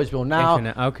HBO Go, HBO Now,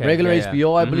 HBO Now, okay, regular yeah, yeah.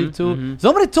 HBO, I Mhm, believe too. mhm.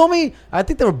 Somebody told me, I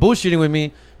think they were bullshitting with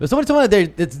me, but somebody told me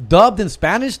that it's dubbed in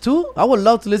Spanish too. I would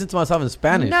love to listen to myself in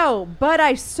Spanish. No, but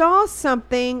I saw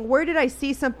something. Where did I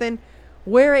see something?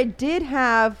 Where it did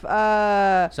have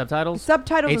Subtitles.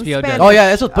 subtitles in HBO does. Spanish. Oh yeah,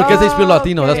 that's because Oh, HBO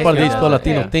Latino. That's okay. part of the HBO HBO does,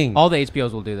 Latino yeah. thing. All the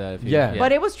HBOs will do that. If you, Yeah.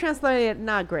 But it was translated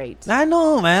not great. I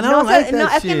know, man. I No don't like se, that no,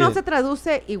 es shit. que no se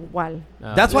traduce igual.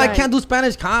 That's why I Right. can't do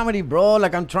Spanish comedy, bro.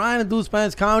 Like I'm trying to do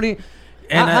Spanish comedy.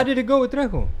 And How did it go with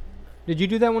Trejo? Did you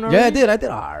do that one already? yeah, I did.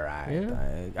 All right. Yeah.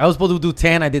 I was supposed to do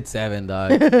 10. I did 7,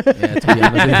 dog. Yeah, to be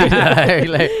honest with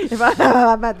you. Like, If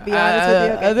I'm at be honest with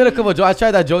you, I okay. did a couple of jokes. I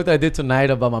tried that joke that I did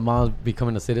tonight about my mom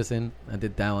becoming a citizzen. I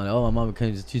did that one. Oh, my mom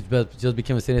became, she just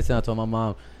became a citizen. I told my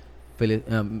mom,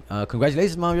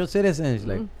 congratulations, mom, you're a citizen. She's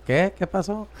like, ¿Qué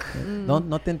pasó?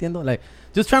 No te entiendo. Like,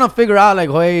 just trying to figure out, like,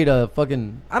 hey,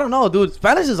 fucking, I don't know, dude.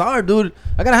 Spanish is hard, dude.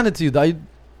 I gotta hand it to you, dog. You're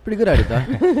pretty good at it,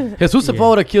 dog. Jesus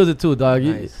Sepulveda kills it too, dog.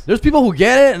 Nice. There's people who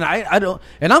get it, and I don't.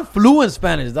 And I'm fluent in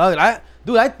Spanish, dog.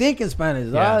 I think in Spanish,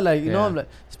 dog. Yeah, Like, you know, I'm like,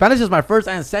 Spanish is my first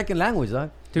and second language, dog.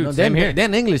 Dude, You know, same here.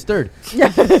 then English third.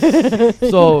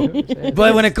 So,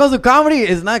 but when it comes to comedy,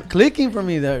 it's not clicking for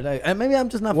me there. Like, and maybe I'm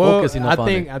just not focusing enough on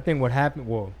it. I think what happened.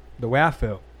 Well, the way I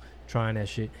felt trying that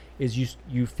shit is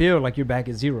you feel like you're back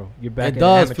at zero. You're back. It at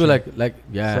does feel amateur. like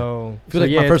yeah. So, Feel so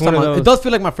like yeah, my first it's one time. of It those- does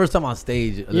feel like my first time on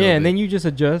stage. Yeah, and then you just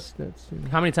adjust. That's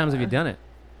How many times have you done it?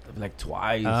 like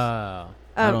twice. Oh.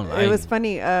 I don't It was like-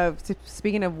 funny.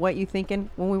 Speaking of what you thinking,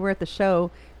 when we were at the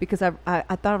show, because I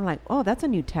thought, I'm like, oh, that's a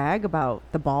new tag about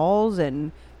the balls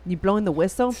and you blowing the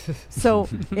whistle. So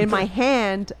in my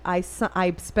hand, I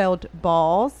spelled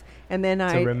balls, and then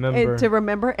to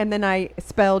remember, and then I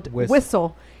spelled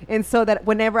whistle. And so that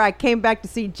whenever I came back to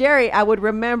see Jerry, I would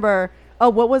remember. Oh,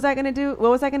 what was I gonna do?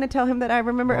 What was I gonna tell him that I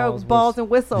remember? Balls and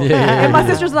whistle. Yeah. And my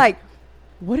sister's like,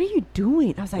 "What are you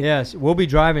doing?" I was like, yes. We'll be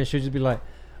driving. She'll just be like,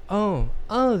 oh,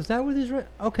 is that where this?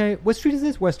 Okay, what street is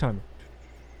this? Westheimer.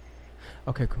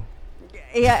 Okay, cool.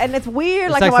 Yeah, and it's weird,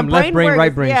 It's like like how some my left brain brain, works.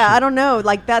 right brain Yeah, shit. I don't know.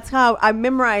 Like that's how I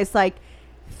memorize like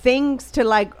things to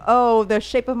like. Oh, the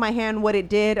shape of my hand, what it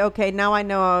did. Okay, now I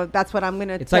know. That's what I'm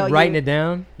gonna. It's tell like writing you. it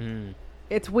down.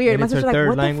 It's weird. And My it's her sister's like, third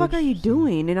 "What the fuck language, are you so-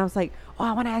 doing?" And I was like, "Oh,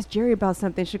 I want to ask Jerry about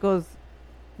something." She goes,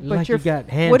 "But Like you got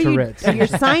hand what are you? Tourette's. You're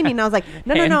signing." I was like,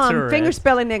 "No, Hand I'm Tourette's. finger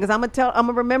spelling it because I'm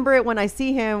gonna remember it when I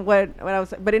see him." What I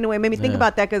was, but anyway, it made me think Yeah.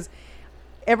 about that because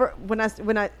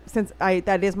since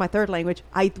that is my third language,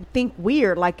 I think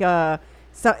weird like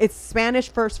so it's Spanish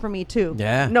first for me too.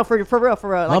 Yeah. No, for real.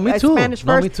 No, me It's too. Spanish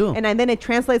No, first, me too. and then it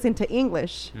translates into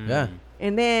English. Yeah.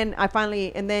 And then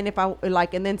and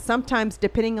then sometimes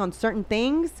depending on certain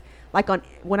things, like on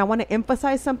when I want to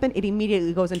emphasize something, it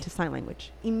immediately goes into sign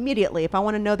language. Immediately, if I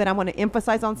want to know that I want to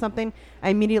emphasize on something, I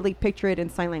immediately picture it in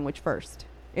sign language first.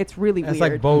 It's really That's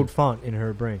weird. like bold font in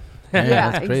her brain. Yeah,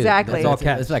 that's crazy. exactly. That's all It's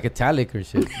caps. It's like italic or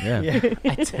shit. Yeah.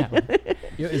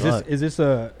 Is this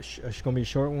gonna be a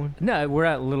short one? No, we're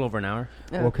at a little over an hour.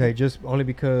 Oh, Okay, just only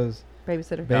because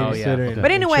babysitter. Oh, yeah. babysitter. Okay. and-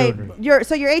 But and anyway, children. your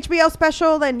HBO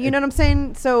special, and you know what I'm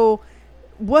saying. So,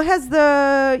 what has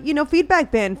the feedback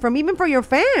been from even for your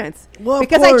fans? Well, of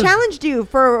because I course. challenged you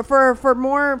for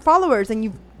more followers, and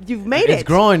you've made it. It's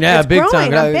growing, yeah, It's big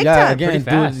growing, time. big yeah, time. again, Pretty dude,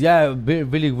 fast. yeah,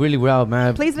 really, really well,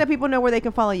 man. Please let people know where they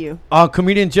can follow you.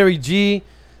 Comedian Jerry G,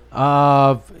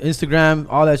 Instagram,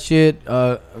 all that shit.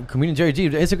 Comedian Jerry G.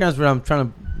 The Instagram's where I'm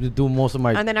trying to do most of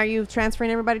my. And then, are you transferring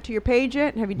everybody to your page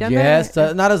yet? Have you done Yes,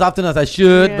 that? not as often as I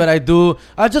should, Yeah. but I do.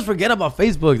 I just forget about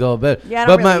Facebook though. But Yeah, I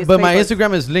don't really use my Facebook.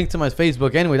 Instagram is linked to my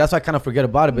Facebook anyway. That's why I kind of forget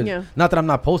about it. But Yeah. not that I'm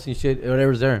not posting shit or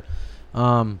whatever's there.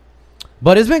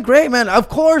 But it's been great, man. Of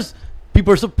course,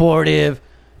 people are supportive,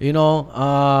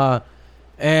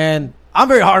 and I'm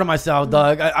very hard on myself,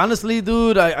 dog. Honestly,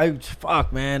 dude, I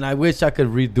fuck, man. I wish I could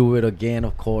redo it again,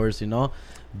 of course,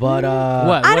 But What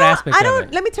I don't. aspect I of don't.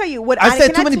 it? Let me tell you what I said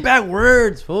can too many t- bad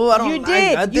words, fool. I don't. You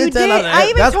did. I You say did. a lot. I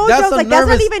even told you, I was a like, that's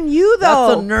not even you, though.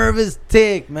 That's a nervous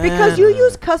tick, man. because you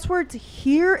use cuss words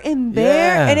here and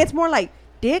there, Yeah. and it's more like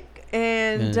dick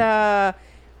and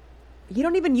you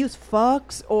don't even use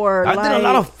fucks or. I did a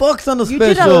lot of fucks on the You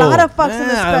special. did a lot of fucks on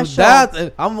the Yeah,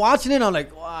 special. I'm watching it. I'm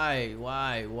like,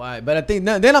 why? But I think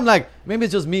then I'm like, maybe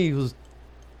it's just me who's.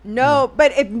 No,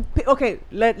 but okay.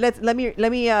 Let me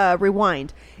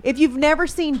rewind. If you've never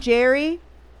seen Jerry,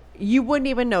 you wouldn't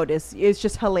even notice. It's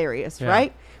just hilarious, Yeah.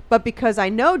 right? But because I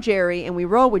know Jerry and we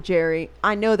roll with Jerry,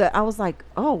 I know that I was like,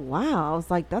 oh wow, I was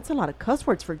like, that's a lot of cuss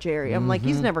words for Jerry. I'm like,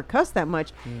 he's never cussed that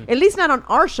much, at least not on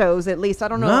our shows. At least I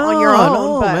don't know on your own.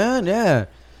 No, but man, yeah.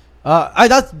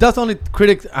 That's the only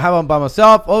critic I have on by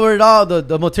myself. Over it all,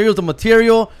 the material's the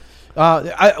material. First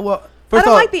I of don't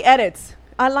all, like the edits.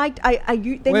 I liked. They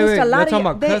Wait, missed wait, a lot you're of. talking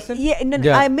about cussing?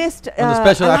 Yeah. I missed On the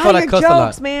special, a I lot felt of I your cussed a lot.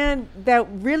 jokes, man. That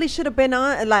really should have been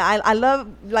on. Like I love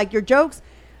like your jokes.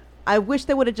 I wish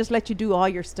they would have just let you do all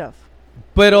your stuff.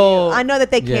 but I know that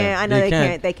they can't. yeah, I know they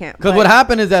can't. They can't. Because but- what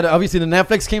happened is that obviously the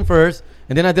Netflix came first,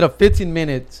 and then I did a 15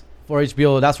 minutes for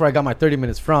HBO. That's where I got my 30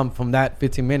 minutes from that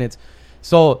 15 minutes.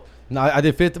 So now I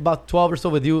did about 12 or so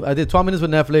with you. I did 12 minutes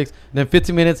with Netflix, then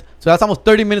 15 minutes. So that's almost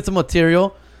 30 minutes of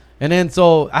material. And then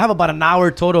so I have about an hour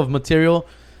total of material.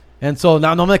 And so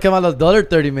now I'm going to come out the other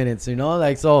 30 minutes,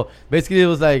 Like, so basically it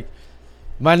was like,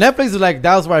 my Netflix is like,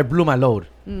 that was where I blew my load.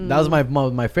 That was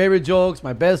my favorite jokes,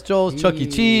 my best jokes, Chuck E.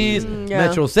 Cheese, yeah.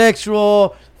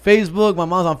 Metrosexual, Facebook. My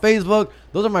mom's on Facebook.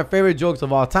 Those are my favorite jokes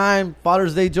of all time.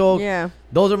 Father's Day joke. Yeah.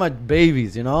 Those are my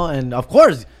babies, you know. And of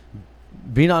course,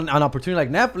 being on an opportunity like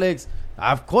Netflix,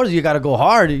 of course you got to go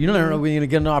hard. You don't know when you're gonna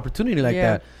get an opportunity like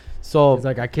Yeah. that. So It's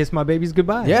like I kissed my babies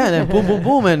goodbye. yeah, and then boom, boom,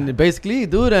 boom, and basically,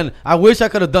 dude. And I wish I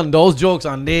could have done those jokes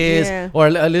on this, Yeah. or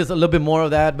at least a little bit more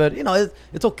of that. But you know,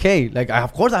 it's okay. Like,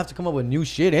 of course, I have to come up with new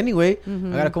shit anyway.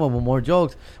 I gotta come up with more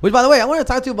jokes. Which, by the way, I want to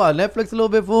talk to you about Netflix a little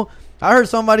bit, fool. I heard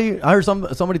somebody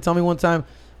tell me one time,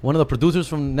 one of the producers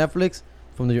from Netflix,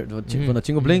 from the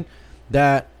Chingo Bling,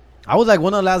 that I was like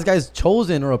one of the last guys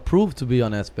chosen or approved to be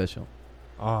on that special.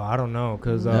 Oh, I don't know,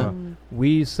 cause Yeah.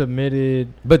 we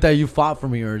submitted. But that you fought for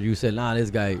me, or you said, nah, this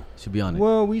guy should be on it.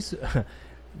 Well,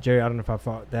 Jerry, I don't know if I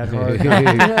fought that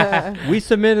hard. We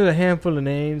submitted a handful of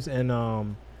names, and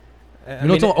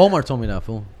Omar told me that,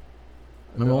 fool.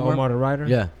 Remember Omar the writer.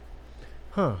 Yeah.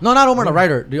 Huh. No, not Omar the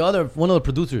writer. The other one of the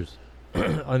producers.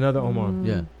 Another Omar.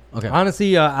 Yeah. Okay.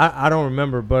 Honestly, I don't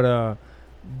remember, but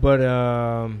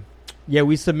yeah,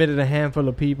 we submitted a handful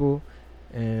of people,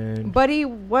 and But he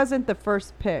wasn't the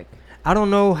first pick. I don't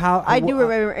know how. I do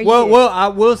remember. Well, I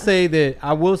will say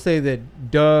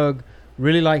that Doug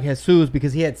really liked Jesus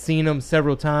because he had seen him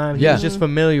several times. He Yeah. was just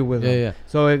familiar with Yeah, him. yeah.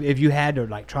 So if you had to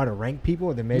like try to rank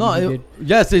people, then maybe No, you it, did.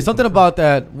 yes, there's something about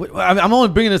that. I'm only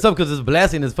bringing this up because it's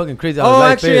blasting. It's fucking crazy. Oh,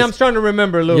 actually, I'm starting to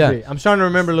remember a little Yeah. bit. I'm starting to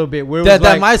remember a little bit. Where it that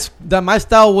was like, that my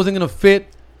style wasn't gonna fit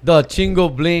the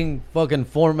Chingo Bling fucking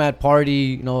format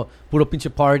party, you know, puro pinche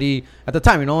party at the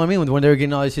time. You know what I mean? When they were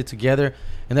getting all this shit together,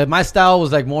 and that my style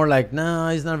was like more like, nah,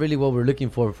 it's not really what we're looking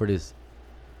for this.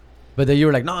 But then you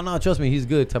were like, no, trust me, he's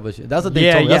good type of shit. That's what they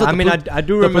yeah, told me. That's yeah. what I mean, I do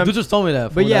the remember. producers told me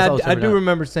that. But fool. yeah, That's how I it do turned out.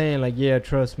 remember saying like, yeah,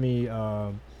 trust me.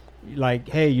 Like,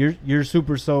 hey, you're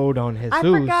super sold on Jesus. I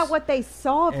forgot what they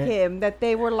saw of And- him. That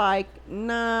they were like,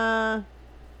 nah.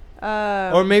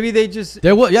 Or maybe they just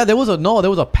There was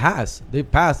a pass. They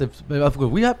passed.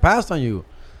 We had passed on you.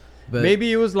 But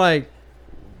maybe it was like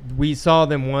we saw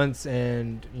them once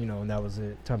and that was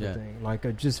it type Yeah. of thing.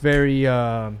 Like just very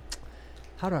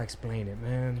how do I explain it,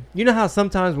 man? You know how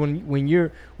sometimes when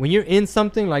you're in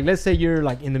something, like let's say you're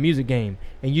like in the music game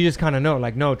and you just kind of know,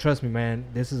 like, no, trust me, man,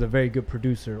 this is a very good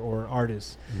producer or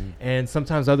artist. And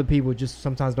sometimes other people just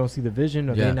sometimes don't see the vision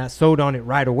or Yeah. they're not sold on it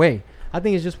right away. I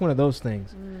think it's just one of those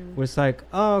things where it's like,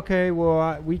 oh, okay,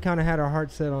 well, we kind of had our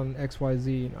heart set on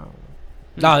XYZ. And I don't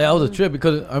know. No, that was a trip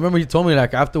because I remember he told me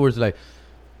like afterwards, like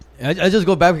I just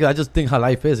go back because I just think how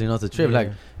life is, it's a trip. Yeah.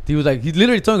 Like he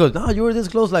literally told me, goes, no, you were this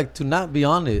close, like to not be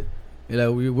on it. Like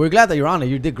we're glad that you're on it.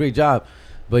 You did a great job,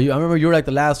 but I remember you were like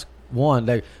the last one.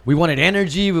 Like we wanted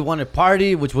energy, we wanted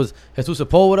party, which was Jesus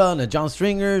Sepulveda and the John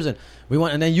Stringers, and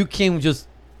and then you came just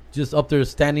up there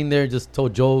standing there, just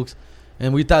told jokes.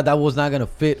 And we thought that was not gonna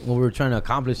fit what we were trying to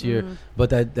accomplish here, but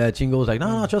that Chingo was like,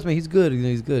 no, trust me, he's good.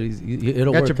 He's good.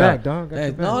 It'll Got work your back, out. dog. Got Hey,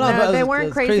 your back. no, No, they it's- weren't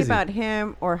it's crazy about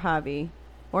him or Javi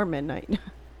or Midnight.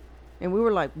 And we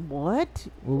were like, what?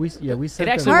 Well, we sent It them-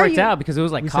 actually How are worked you- out because it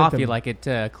was like We sent coffee, them- like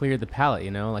it cleared the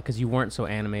palate, like because you weren't so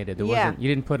animated. There Yeah. wasn't, you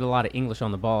didn't put a lot of English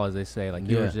on the ball, as they say. Like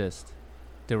you Yeah. were just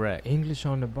direct. English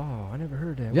on the ball. I never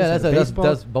heard that. Yeah, What's that, baseball?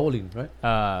 that's bowling,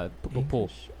 right? Pool.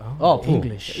 English? Oh, pool.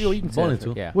 English. You can say Bowling that,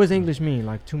 too. yeah. What does English mean?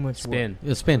 Like too much Spin.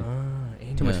 Yeah, spin.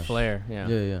 English. Too much Yeah. flair. Yeah.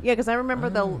 Yeah. Yeah, because I remember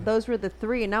those were the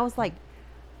three. And I was like,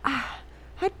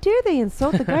 how dare they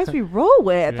insult the guys we roll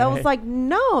with? I was Right. like,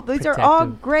 no, these are all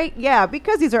Protective. great. Yeah,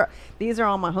 because these are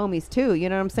all my homies too. You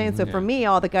know what I'm saying? So for me,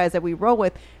 all the guys that we roll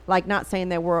with, like not saying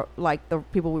that we're like the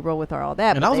people we roll with are all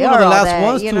that. And but I was they one of are the all last that,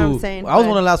 ones you to. know what I'm saying? I was But-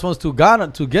 one of the last ones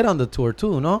to get on the tour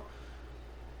too. No.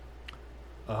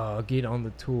 Get on the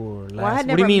tour. Last. Well, I had What do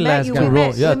never you mean met last you. guy? We To met,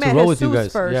 roll- yeah, we to met roll with you Jesus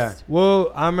guys. first. Yeah.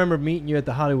 Well, I remember meeting you at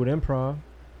the Hollywood Improv,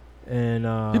 and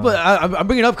People, I'm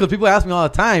bringing it up because people ask me all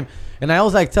the time, and I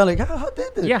was like telling, how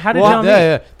did this? Yeah, how did Well, y'all meet?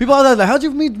 Yeah. People always like, how'd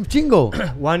you meet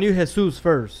Chingo? well, I knew Jesus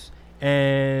first,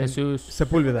 and Jesus.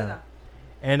 Sepulveda.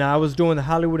 And I was doing the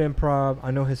Hollywood Improv.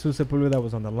 I know Jesus Sepulveda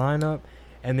was on the lineup,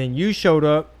 and then you showed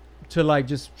up to like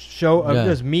just show up, Yeah.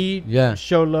 just meet, Yeah.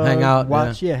 show love, Hang out,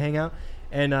 watch, hang out.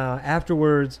 And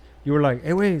afterwards, you were like,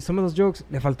 "Hey, wait, some of those jokes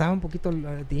le faltaba un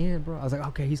poquito at the end, bro." I was like,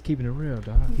 "Okay, he's keeping it real,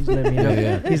 dog. He's letting me know.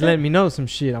 Yeah. He's letting me know some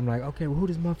shit." I'm like, "Okay, well, who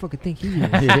does motherfucker think he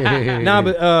is?" Nah,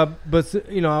 but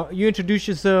you introduce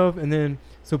yourself, and then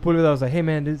Sepulveda was like, "Hey,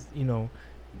 man,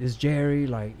 this Jerry,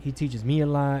 like, he teaches me a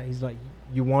lot. He's like,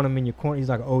 you want him in your corner. He's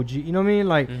like an OG. You know what I mean?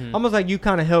 Like, Mhm. almost like you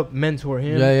kind of help mentor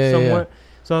him Yeah, somewhat.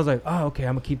 So I was like, oh, okay,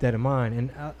 I'm gonna keep that in mind, and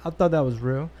I thought that was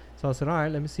real. So I said, all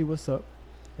right, let me see what's up,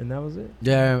 and that was it.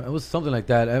 Yeah, it was something like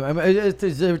that. I mean,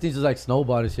 everything's just like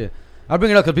snowball and shit. I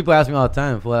bring it up because people ask me all the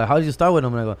time, well, how did you start with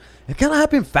them? And I go, it kind of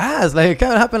happened fast. Like, it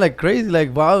kind of happened like crazy.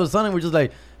 Like, all of a sudden, we're just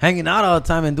like hanging out all the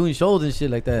time and doing shows and shit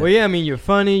like that. Well, yeah, I mean, you're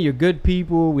funny, you're good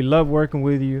people. We love working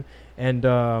with you, and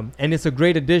it's a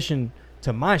great addition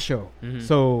to my show.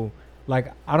 So,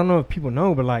 like, I don't know if people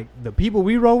know, but like the people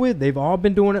we roll with, they've all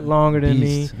been doing it longer than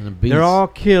Beasts me. and beasts. They're all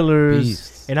killers,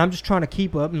 Beasts. and I'm just trying to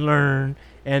keep up and learn.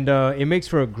 And it makes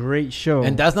for a great show.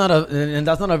 And that's not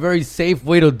a very safe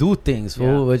way to do things,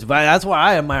 fool. Which that's why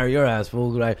I admire your ass, fool.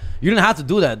 Like, you didn't have to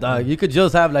do that, dog. You could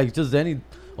just have like just any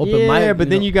open mic. Yeah, but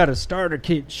then know. you got a starter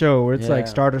kit show where it's like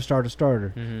starter.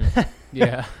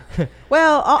 Yeah.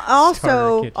 Well,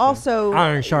 Starter kit show. also,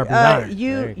 Iron sharpens iron. There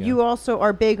you go. you also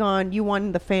are big on you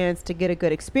wanting the fans to get a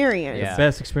good experience. Yeah.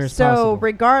 Best experience So possible.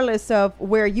 regardless of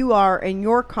where you are in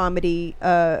your comedy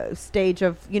stage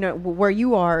of where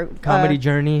you are Comedy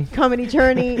journey.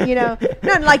 you know,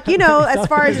 not like as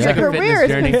far as It's your like a career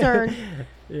is fitness journey. concerned.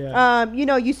 Yeah.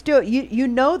 You still you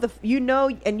know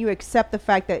and you accept the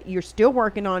fact that you're still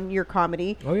working on your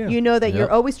comedy. Oh, yeah. You know that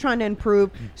you're always trying to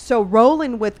improve. So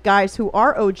rolling with guys who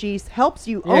are OGs helps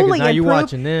you Yeah, 'cause only now you're improve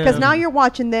watching them. because now you're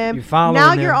watching them. You're following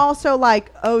now them. you're also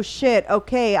like, oh shit,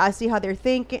 okay, I see how they're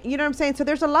thinking. You know what I'm saying? So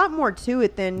there's a lot more to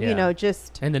it than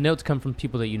just And the notes come from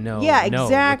people that you know. yeah, know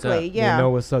what's exactly, up. yeah. They know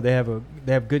what's up. They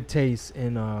have good taste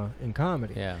in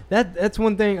comedy. Yeah. That's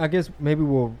one thing. I guess maybe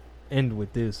we'll end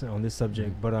with this on this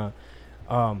subject, but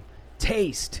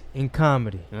taste in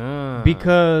comedy,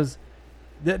 because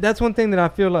that's one thing that I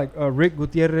feel like Rick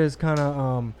Gutierrez kind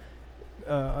of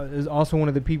is also one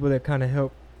of the people that kind of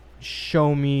helped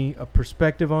show me a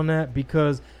perspective on that.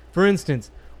 Because, for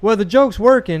instance, well, the joke's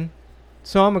working,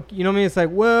 so I'm you know what I mean. It's like,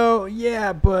 well,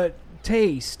 yeah, but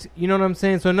taste, you know what I'm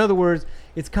saying. So in other words,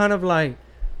 it's kind of like,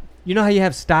 you know how you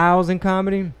have styles in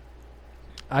comedy.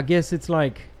 I guess it's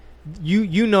like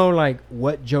you know like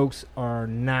what jokes are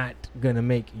not gonna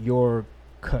make your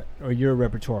cut or your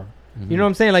repertoire. You know what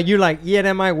I'm saying? Like, you're like, yeah,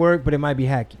 that might work, but it might be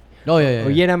hacky. Oh yeah. Or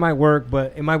yeah, that might work,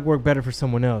 but it might work better for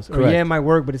someone else. Or Correct. yeah, it might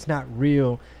work, but it's not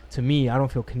real to me. I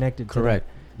don't feel connected to Correct.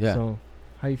 that. Yeah. So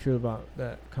how you feel about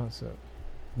that concept?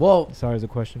 Well, Sorry, is a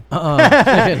question.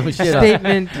 Statement.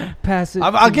 Statement. Pass it.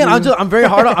 I'm very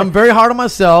hard. I'm very hard on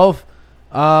myself.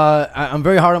 I'm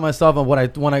very hard on myself on what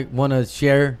I want to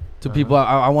share to people.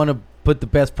 I want to put the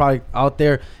best product out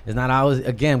there. It's not always,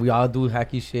 again, we all do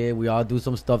hacky shit. We all do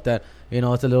some stuff that,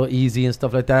 it's a little easy and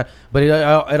stuff like that. But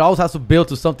it always has to build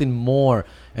to something more.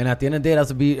 And at the end of the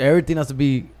day, everything has to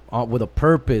be with a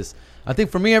purpose. I think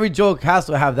for me, every joke has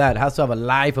to have that. It has to have a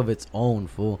life of its own,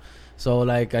 fool. So,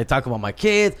 like, I talk about my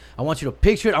kids. I want you to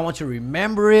picture it. I want you to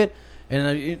remember it.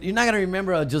 And you're not going to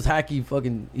remember a just hacky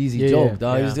fucking easy joke,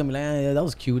 dog. You're just going to be like, yeah, that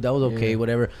was cute. That was okay,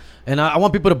 whatever. And I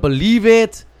want people to believe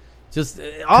it. Just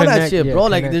all that shit, bro.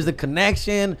 Like, there's a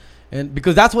connection. And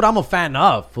because that's what I'm a fan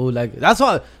of, fool. Like, that's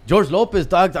why George Lopez,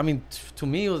 dog, I mean, to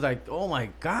me, it was like, oh, my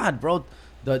God, bro.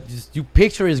 You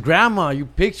picture his grandma. You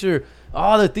picture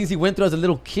all the things he went through as a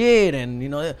little kid. And,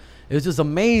 it was just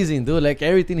amazing, dude. Like,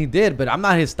 everything he did. But I'm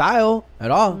not his style at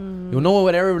all. No one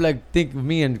would ever, like, think of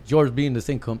me and George being the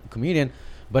same comedian.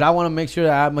 But I want to make sure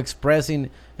that I'm expressing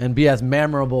and be as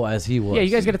memorable as he was. Yeah, you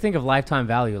guys got to think of lifetime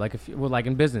value. Like, like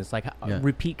in business, like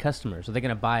repeat customers. Are they going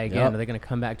to buy again? Are they going to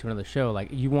come back to another show? Like,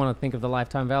 you want to think of the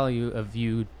lifetime value of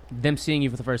them seeing you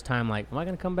for the first time. Like, am I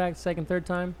going to come back second, third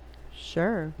time?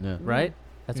 Sure. Yeah. Right?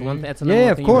 That's one. That's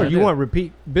yeah, of course. You want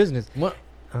repeat business.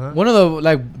 One of the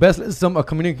like best a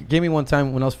comedian gave me one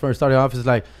time when I was first starting off is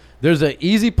like, there's an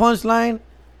easy punchline,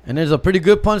 and there's a pretty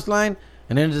good punchline,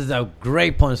 and then there's a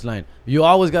great punchline. You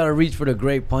always gotta reach for the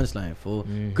great punchline, fool.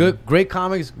 Great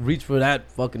comics reach for that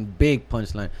fucking big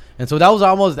punchline, and so that was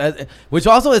almost, which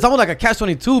also it's almost like a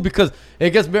catch-22 because it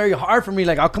gets very hard for me.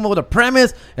 Like, I'll come up with a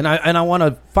premise, and I want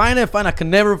to find. I can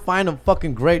never find a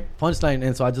fucking great punchline,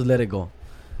 and so I just let it go.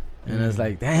 And it's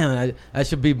like, damn, I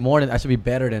should be I should be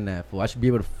better than that, fool. I should be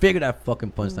able to figure that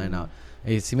fucking punchline out.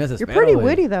 Hey, you're pretty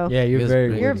witty though. Yeah,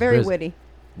 you're very witty.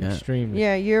 Yeah. Extremely.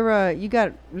 Yeah, you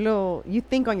got you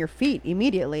think on your feet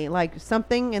immediately, like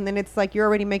something, and then it's like you're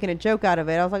already making a joke out of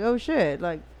it. I was like, oh shit,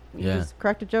 like you just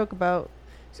cracked a joke about.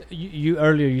 So you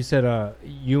earlier you said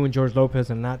you and George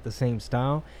Lopez are not the same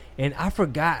style, and I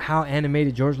forgot how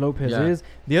animated George Lopez is.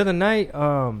 The other night,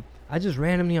 I just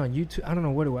randomly on YouTube, I don't know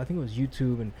what it was, I think it was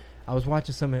YouTube, and I was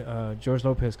watching some George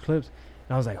Lopez clips,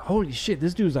 and I was like, holy shit,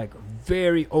 this dude's like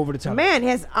very over the top. Man,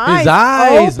 his eyes.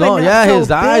 Open his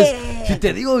big. eyes.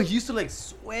 He used to like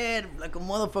sweat like a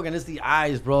motherfucker, and it's the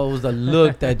eyes, bro. It was the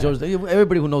look that George.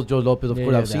 Everybody who knows George Lopez, of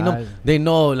course, I've seen him. They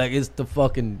know like it's the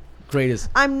fucking greatest.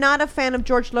 I'm not a fan of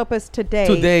George Lopez today.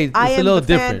 It's I am a little a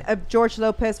different. fan of George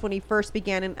Lopez when he first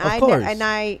began, and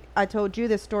I told you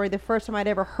this story. The first time I'd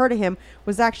ever heard of him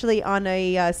was actually on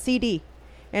a CD,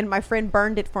 and my friend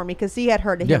burned it for me because he had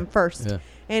heard of him first. Yeah.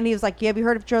 And he was like, yeah, have you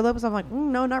heard of Joe Lopez? I'm like,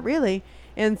 no, not really.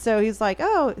 And so he's like,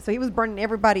 oh, so he was burning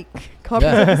everybody copies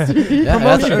of his CD. Yeah,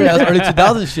 that's early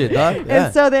 2000 shit, dog. Yeah.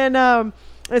 And so then, and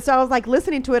so I was like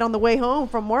listening to it on the way home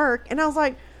from work, and I was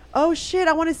like, oh shit,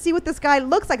 I want to see what this guy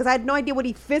looks like, because I had no idea what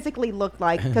he physically looked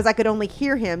like, because I could only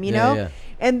hear him, you know? Yeah.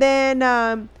 And then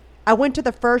I went to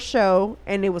the first show,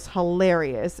 and it was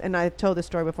hilarious. And I told this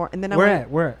story before. And then Where I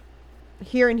went at?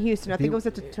 here in Houston. I think it was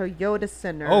at the Toyota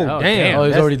Center. Oh, damn. Oh,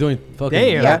 he's That's- already doing fucking.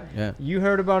 Damn. Yeah. Yeah. You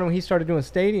heard about him when he started doing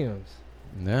stadiums.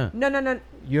 Yeah. No.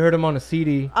 You heard him on a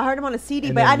CD. I heard him on a CD,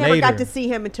 And but then I never got later. to see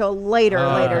him until later.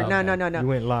 Oh, No. You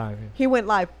went live. He went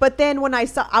live. But then when I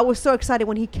was so excited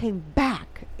when he came back.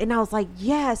 And I was like,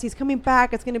 yes, he's coming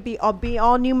back. It's going to be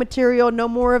all new material. No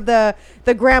more of the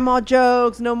grandma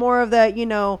jokes. No more of the,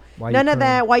 Why none you of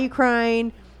that. Why you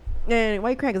crying? And why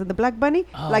you crying? Is it the Black Bunny?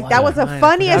 Oh, like, why that you was the crying? I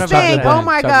funniest forgot about thing. that. Oh,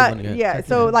 my Chocolate God. Bunny, Yeah. yeah.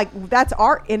 So, like, that's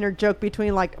our inner joke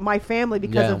between, like, my family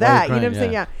because Yeah, of why you that. You know crying? what I'm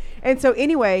saying? Yeah. Yeah. And so,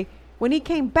 anyway, when he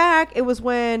came back, it was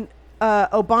when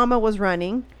Obama was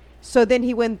running. So then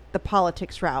he went the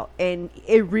politics route, and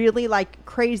it really, like,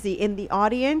 crazy in the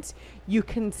audience. You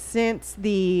can sense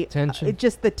the Tension?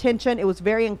 just the tension. It was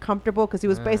very uncomfortable because he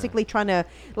was basically trying to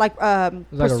like like a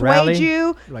persuade rally?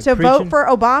 you Like to vote preaching? for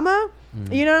Obama.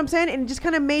 You know what I'm saying? And it just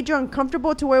kind of made you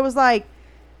uncomfortable to where it was like,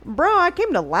 bro, I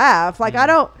came to laugh. Like I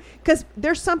don't, because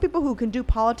there's some people who can do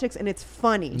politics and it's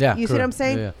funny. Yeah, you see what I'm correct.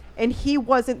 saying? Yeah. And he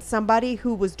wasn't somebody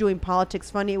who was doing politics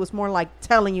funny. It was more like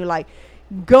telling you like,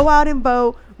 go out and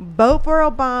vote for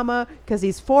Obama because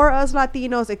he's for us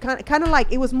Latinos. It kind of like,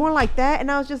 it was more like that.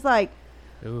 And I was just like,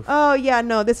 Oof. oh yeah,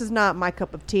 no, this is not my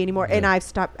cup of tea anymore. Yeah. And I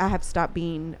have stopped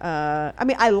being, I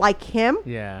mean, I like him.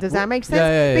 Yeah. Does that make sense?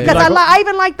 yeah, yeah. Because Like I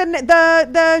even like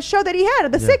the show that he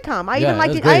had, the Yeah. sitcom. I Yeah, even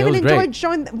liked it it. was I great. even It was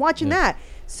enjoyed watching Yeah. that.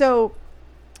 So,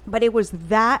 but it was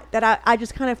that I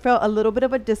just kind of felt a little bit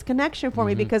of a disconnection for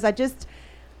me because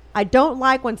I don't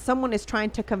like when someone is trying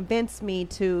to convince me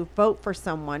to vote for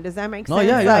someone. Does that make sense? No,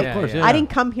 yeah, Like, of course. yeah. Yeah. I didn't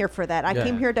come here for that. I Yeah.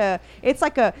 came here to. It's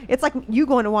like you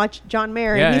going to watch John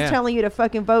Mayer Yeah, and he's yeah. telling you to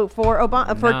fucking vote for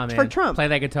Obama for Nah, for man. Trump. Play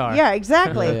that guitar. Yeah,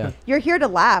 exactly. Yeah, yeah. You're here to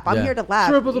laugh. I'm Yeah. here to laugh.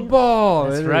 Triple the ball.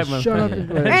 That's And right, shut up motherfucker.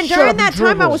 and- And shut during up that and time,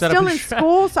 I dribble. was Shut up still and in shut-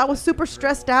 school, so I was super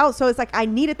stressed out. So it's like I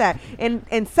needed that.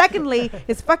 And secondly,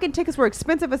 his fucking tickets were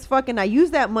expensive as fuck, and I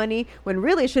used that money when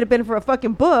really it should have been for a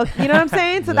fucking book. You know what I'm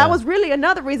saying? So Yeah. that was really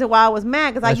another reason why I was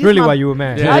mad because I That's used really my, why you were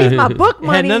mad. Yeah. I used my book It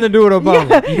money. had nothing to do with Obama.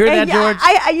 Yeah. You hear And that, George?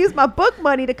 I used my book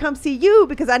money to come see you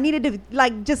because I needed to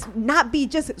like just not be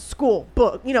just school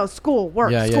book, school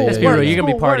work, Yeah, yeah, school yeah, Let's be work, real. You're gonna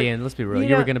be school work. partying. Let's be real. You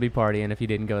You were know- gonna be partying if you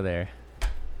didn't go there.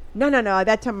 No. At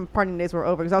that time, partying days were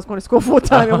over because I was going to school full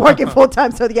time and working full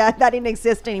time. So yeah, that didn't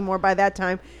exist anymore by that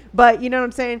time. But you know what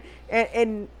I'm saying?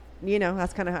 And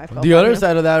that's kind of how I felt. The about other him.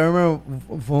 side of that, I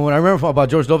remember about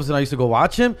George Lopez, and I used to go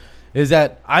watch him. Is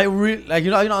that I really like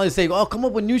they say, oh, come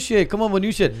up with new shit.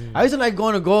 I used to like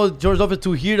going to go George Lopez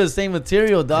to hear the same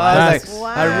material, dog. That's-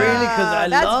 Like, I really because I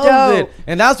That's loved dope. it,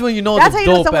 and that's when you know That's the how you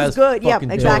know dope someone's ass good. Yeah,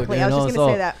 fucking exactly. joke, I was just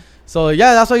gonna say that. So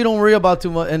yeah, that's why you don't worry about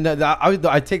too much, and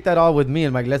I take that all with me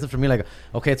and my lesson for me. Like,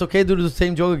 okay, it's okay to do the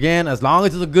same joke again as long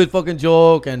as it's a good fucking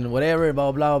joke and whatever,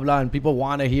 blah blah blah, and people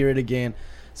want to hear it again.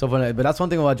 So, but that's one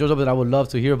thing about George Lopez that I would love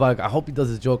to hear about. Like, I hope he does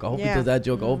his joke. I hope he Yeah. does that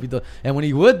joke. I hope he does. And when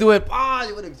he would do it,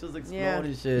 you would just explode Yeah.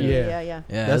 and shit. Yeah. Yeah.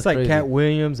 Yeah, That's like crazy. Cat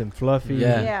Williams and Fluffy.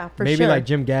 Yeah. Yeah, for Maybe sure. like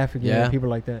Jim Gaffigan. Yeah. People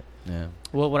like that. Yeah.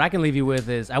 Well, what I can leave you with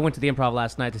is I went to the Improv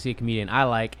last night to see a comedian I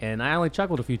like, and I only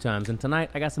chuckled a few times. And tonight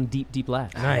I got some deep, deep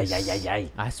laughs. Nice.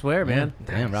 I swear, man.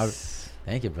 Damn, Robert.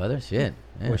 Thank you, brother. Shit.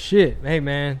 Yeah. Well, shit. Hey,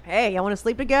 man. Hey, I want to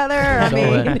sleep together. I So,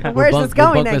 mean, we're where's bunk- this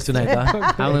going we're next? bunkmates tonight,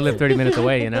 dog. I only live 30 minutes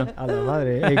away, you know? A la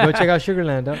madre. Hey, go check out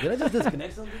Sugarland, dog. Did I just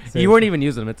disconnect something? You weren't even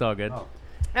using them. It's all good.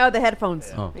 Oh, the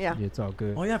headphones. Oh. Yeah. Yeah, it's all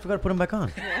good. Oh yeah, I forgot to put them back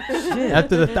on.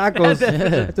 After the tacos,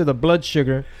 after the blood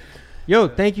sugar. Yo,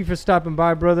 thank you for stopping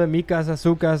by, brother. Mi casa,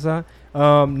 su casa.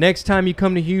 Next time you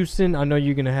come to Houston, I know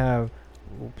you're going to have,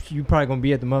 you probably going to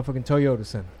be at the motherfucking Toyota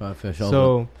Center. For sure.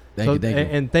 So, Thank you.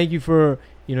 And thank you for,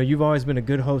 you've always been a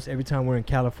good host every time we're in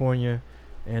California.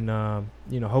 And,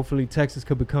 hopefully Texas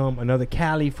could become another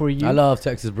Cali for you. I love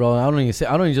Texas, bro. I don't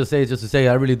even just say it just to say it.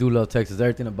 I really do love Texas.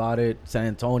 Everything about it. San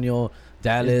Antonio,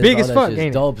 Dallas. It's big all as that fuck, shit's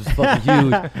ain't it? dope. It's fucking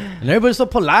huge. And everybody's so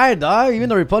polite, dog. Even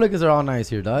the Republicans are all nice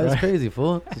here, dog. It's Right. crazy,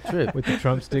 fool. It's a trip. With the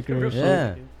Trump sticker and shit.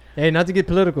 Yeah. Hey, not to get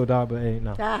political, dog, but hey,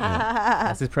 no.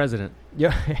 That's his president. Yo,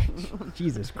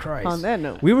 Jesus Christ. On that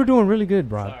note. We were doing really good,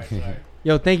 bro.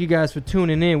 Yo, thank you guys for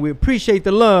tuning in. We appreciate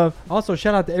the love. Also,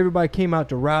 shout out to everybody who came out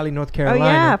to Raleigh, North Oh Carolina.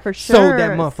 yeah, for sure. Sold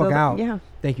that motherfucker So, out. Yeah.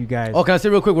 Thank you guys. Oh, can I say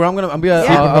real quick where I'm gonna be at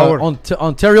Yeah.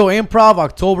 Ontario Improv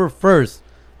October 1st.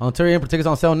 Ontario Improv tickets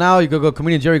on sale now. You can go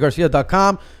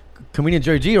comedianjerrygarcia.com. comedian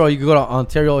Jerry G, or you can go to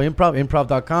Ontario Improv,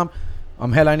 improv.com.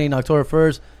 I'm headlining October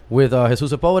 1st with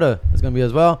Jesus Sepulveda. It's going to be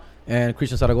as well. And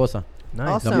Christian Zaragoza. Nice.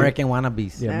 Awesome. The American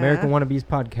Wannabes. The American Wannabes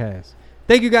podcast.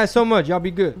 Thank you guys so much. Y'all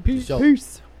be good. Peace.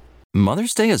 Peace.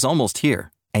 Mother's Day is almost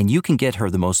here, and you can get her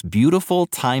the most beautiful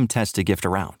time-tested gift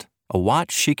around. A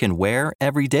watch she can wear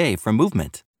every day from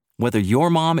Movement. Whether your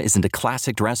mom is into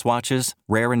classic dress watches,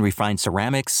 rare and refined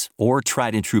ceramics, or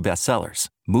tried and true bestsellers,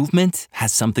 Movement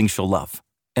has something she'll love.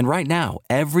 And right now,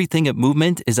 everything at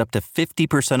Movement is up to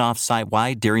 50% off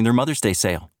site-wide during their Mother's Day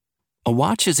sale. A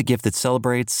watch is a gift that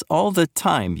celebrates all the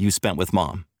time you spent with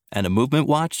mom. And a Movement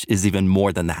watch is even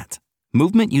more than that.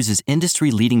 Movement uses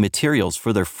industry-leading materials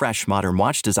for their fresh modern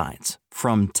watch designs,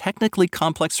 from technically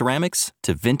complex ceramics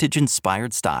to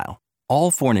vintage-inspired style. All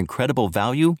for an incredible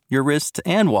value your wrist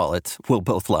and wallet will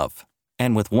both love.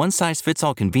 And with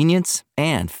one-size-fits-all convenience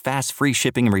and fast free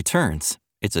shipping and returns,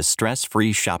 it's a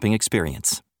stress-free shopping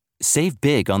experience. Save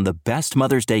big on the best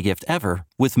Mother's Day gift ever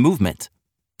with Movement.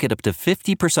 Get up to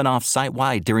 50% off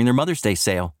site-wide during their Mother's Day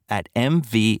sale at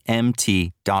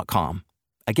MVMT.com.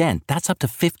 Again, that's up to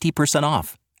 50%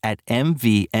 off at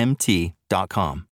MVMT.com.